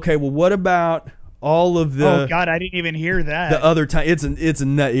is, okay, well, what about all of the? Oh God, I didn't even hear that. The other time, it's a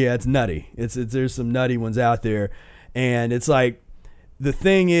nut. Yeah, it's nutty. It's there's some nutty ones out there, and it's like, the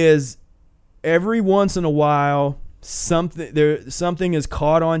thing is, every once in a while, something is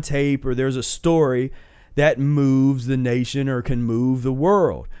caught on tape, or there's a story that moves the nation or can move the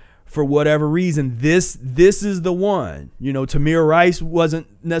world. For whatever reason, this is the one. Tamir Rice wasn't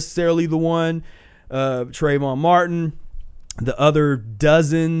necessarily the one. Trayvon Martin, the other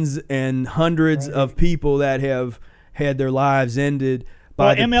dozens and hundreds of people that have had their lives ended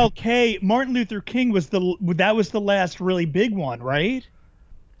by MLK. Martin Luther King was the last really big one, right?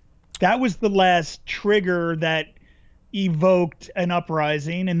 That was the last trigger that evoked an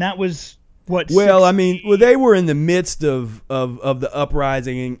uprising, and that was what? They were in the midst of the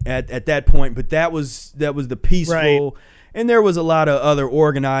uprising at that point, but that was the peaceful, right. And there was a lot of other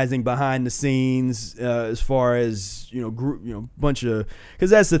organizing behind the scenes, as far as bunch of, because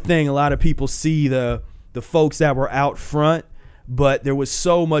that's the thing. A lot of people see the folks that were out front, but there was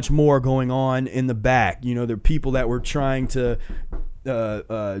so much more going on in the back. There are people that were trying to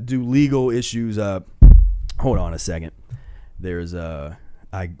do legal issues. Hold on a second. There's let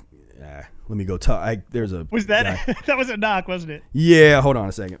me go talk. There's a. Was that that was a knock, wasn't it? Yeah. Hold on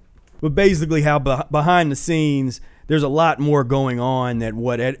a second. But basically, how behind the scenes, there's a lot more going on than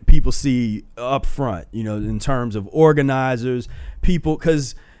what people see up front. In terms of organizers, people,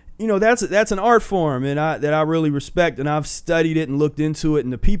 because that's an art form, and that I really respect, and I've studied it and looked into it,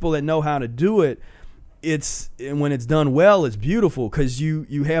 and the people that know how to do it. And when it's done well, it's beautiful, because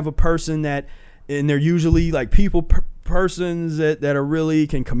you have a person that and they're usually like persons that are really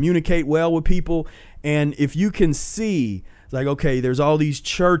can communicate well with people. And if you can see, like, okay, there's all these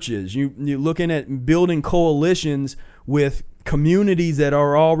churches, you're looking at building coalitions with communities that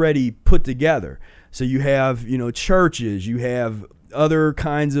are already put together. So you have, churches, you have other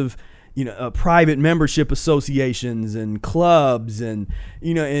kinds of, private membership associations and clubs, and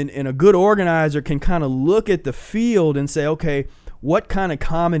a good organizer can kind of look at the field and say, okay, what kind of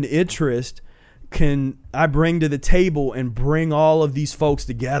common interest can I bring to the table and bring all of these folks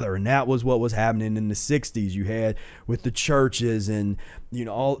together? And that was what was happening in the 60s. You had with the churches and,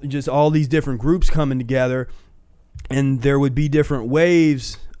 all these different groups coming together, and there would be different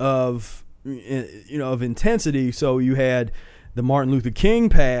waves of intensity. So you had the Martin Luther King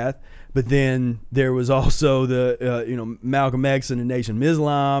path, but then there was also the, Malcolm X and the Nation of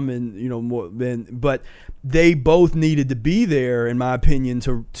Islam, and, but they both needed to be there, in my opinion,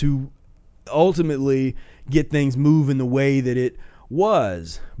 to ultimately get things moving the way that it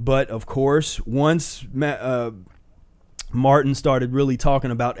was. But of course, once Martin started really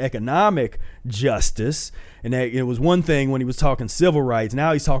talking about economic justice, and it was one thing when he was talking civil rights,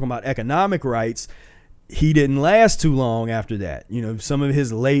 now he's talking about economic rights. He didn't last too long after that. Some of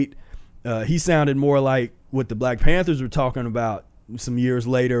his late, he sounded more like what the Black Panthers were talking about some years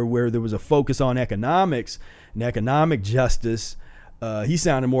later, where there was a focus on economics and economic justice. He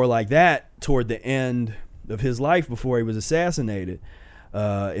sounded more like that toward the end of his life before he was assassinated.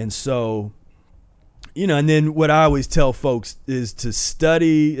 And so, and then what I always tell folks is to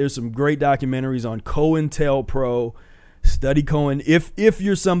study. There's some great documentaries on COINTELPRO. Study Cohen. If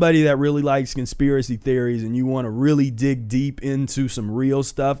you're somebody that really likes conspiracy theories and you want to really dig deep into some real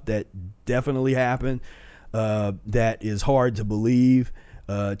stuff that definitely happened, that is hard to believe,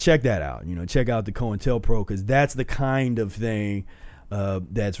 check that out. Check out the COINTELPRO, because that's the kind of thing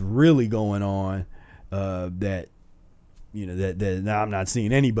that's really going on, that I'm not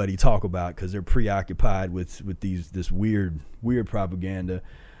seeing anybody talk about, because they're preoccupied with this weird propaganda.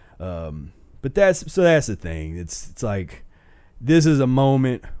 But that's the thing. It's like, this is a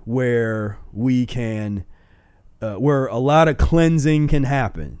moment where we can, where a lot of cleansing can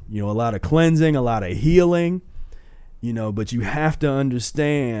happen. A lot of cleansing, a lot of healing. But you have to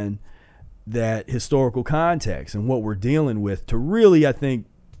understand that historical context and what we're dealing with to really, I think,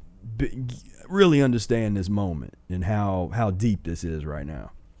 really understand this moment and how deep this is right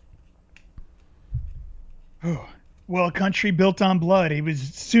now. Oh, well, a country built on blood. It was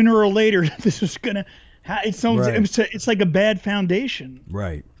sooner or later this was gonna. It's like a bad foundation.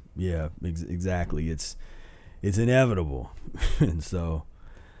 Right. Yeah. Exactly. It's inevitable, and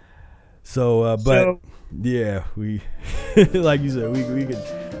but yeah, we like you said,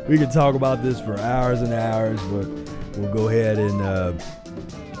 we could talk about this for hours and hours, but we'll go ahead and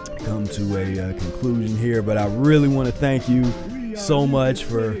come to a conclusion here. But I really want to thank you so much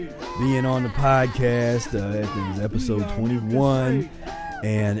for being on the podcast. This is episode 21,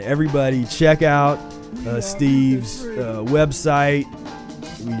 and everybody check out Steve's website.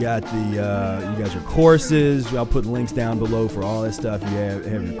 We got you got your courses. I'll put links down below for all that stuff. You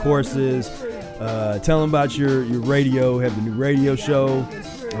have your courses. Tell them about your radio. Have the new radio show,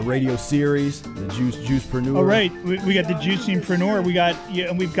 a radio series, the Juicepreneur. All right, we got the Juicingpreneur.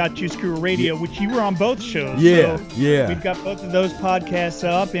 And we've got Juice Guru Radio, which you were on both shows. Yeah, so yeah. We've got both of those podcasts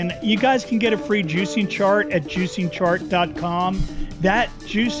up, and you guys can get a free juicing chart at juicingchart.com. That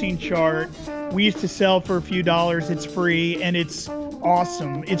juicing chart we used to sell for a few dollars. It's free, and it's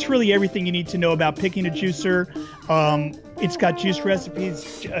awesome. It's really everything you need to know about picking a juicer. It's got juice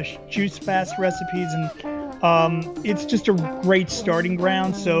recipes, juice fast recipes, and it's just a great starting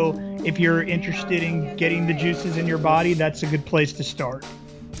ground. So if you're interested in getting the juices in your body, that's a good place to start.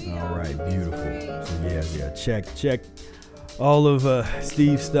 All right, beautiful. So yeah, check all of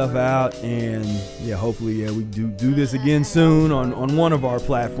Steve's stuff out, and hopefully we do this again soon on one of our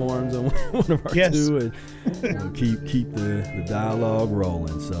platforms, on one of our two, and keep the dialogue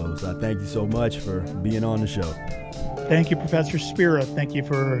rolling. So I thank you so much for being on the show. Thank you, Professor Spira. Thank you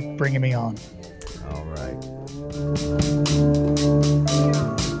for bringing me on. All right.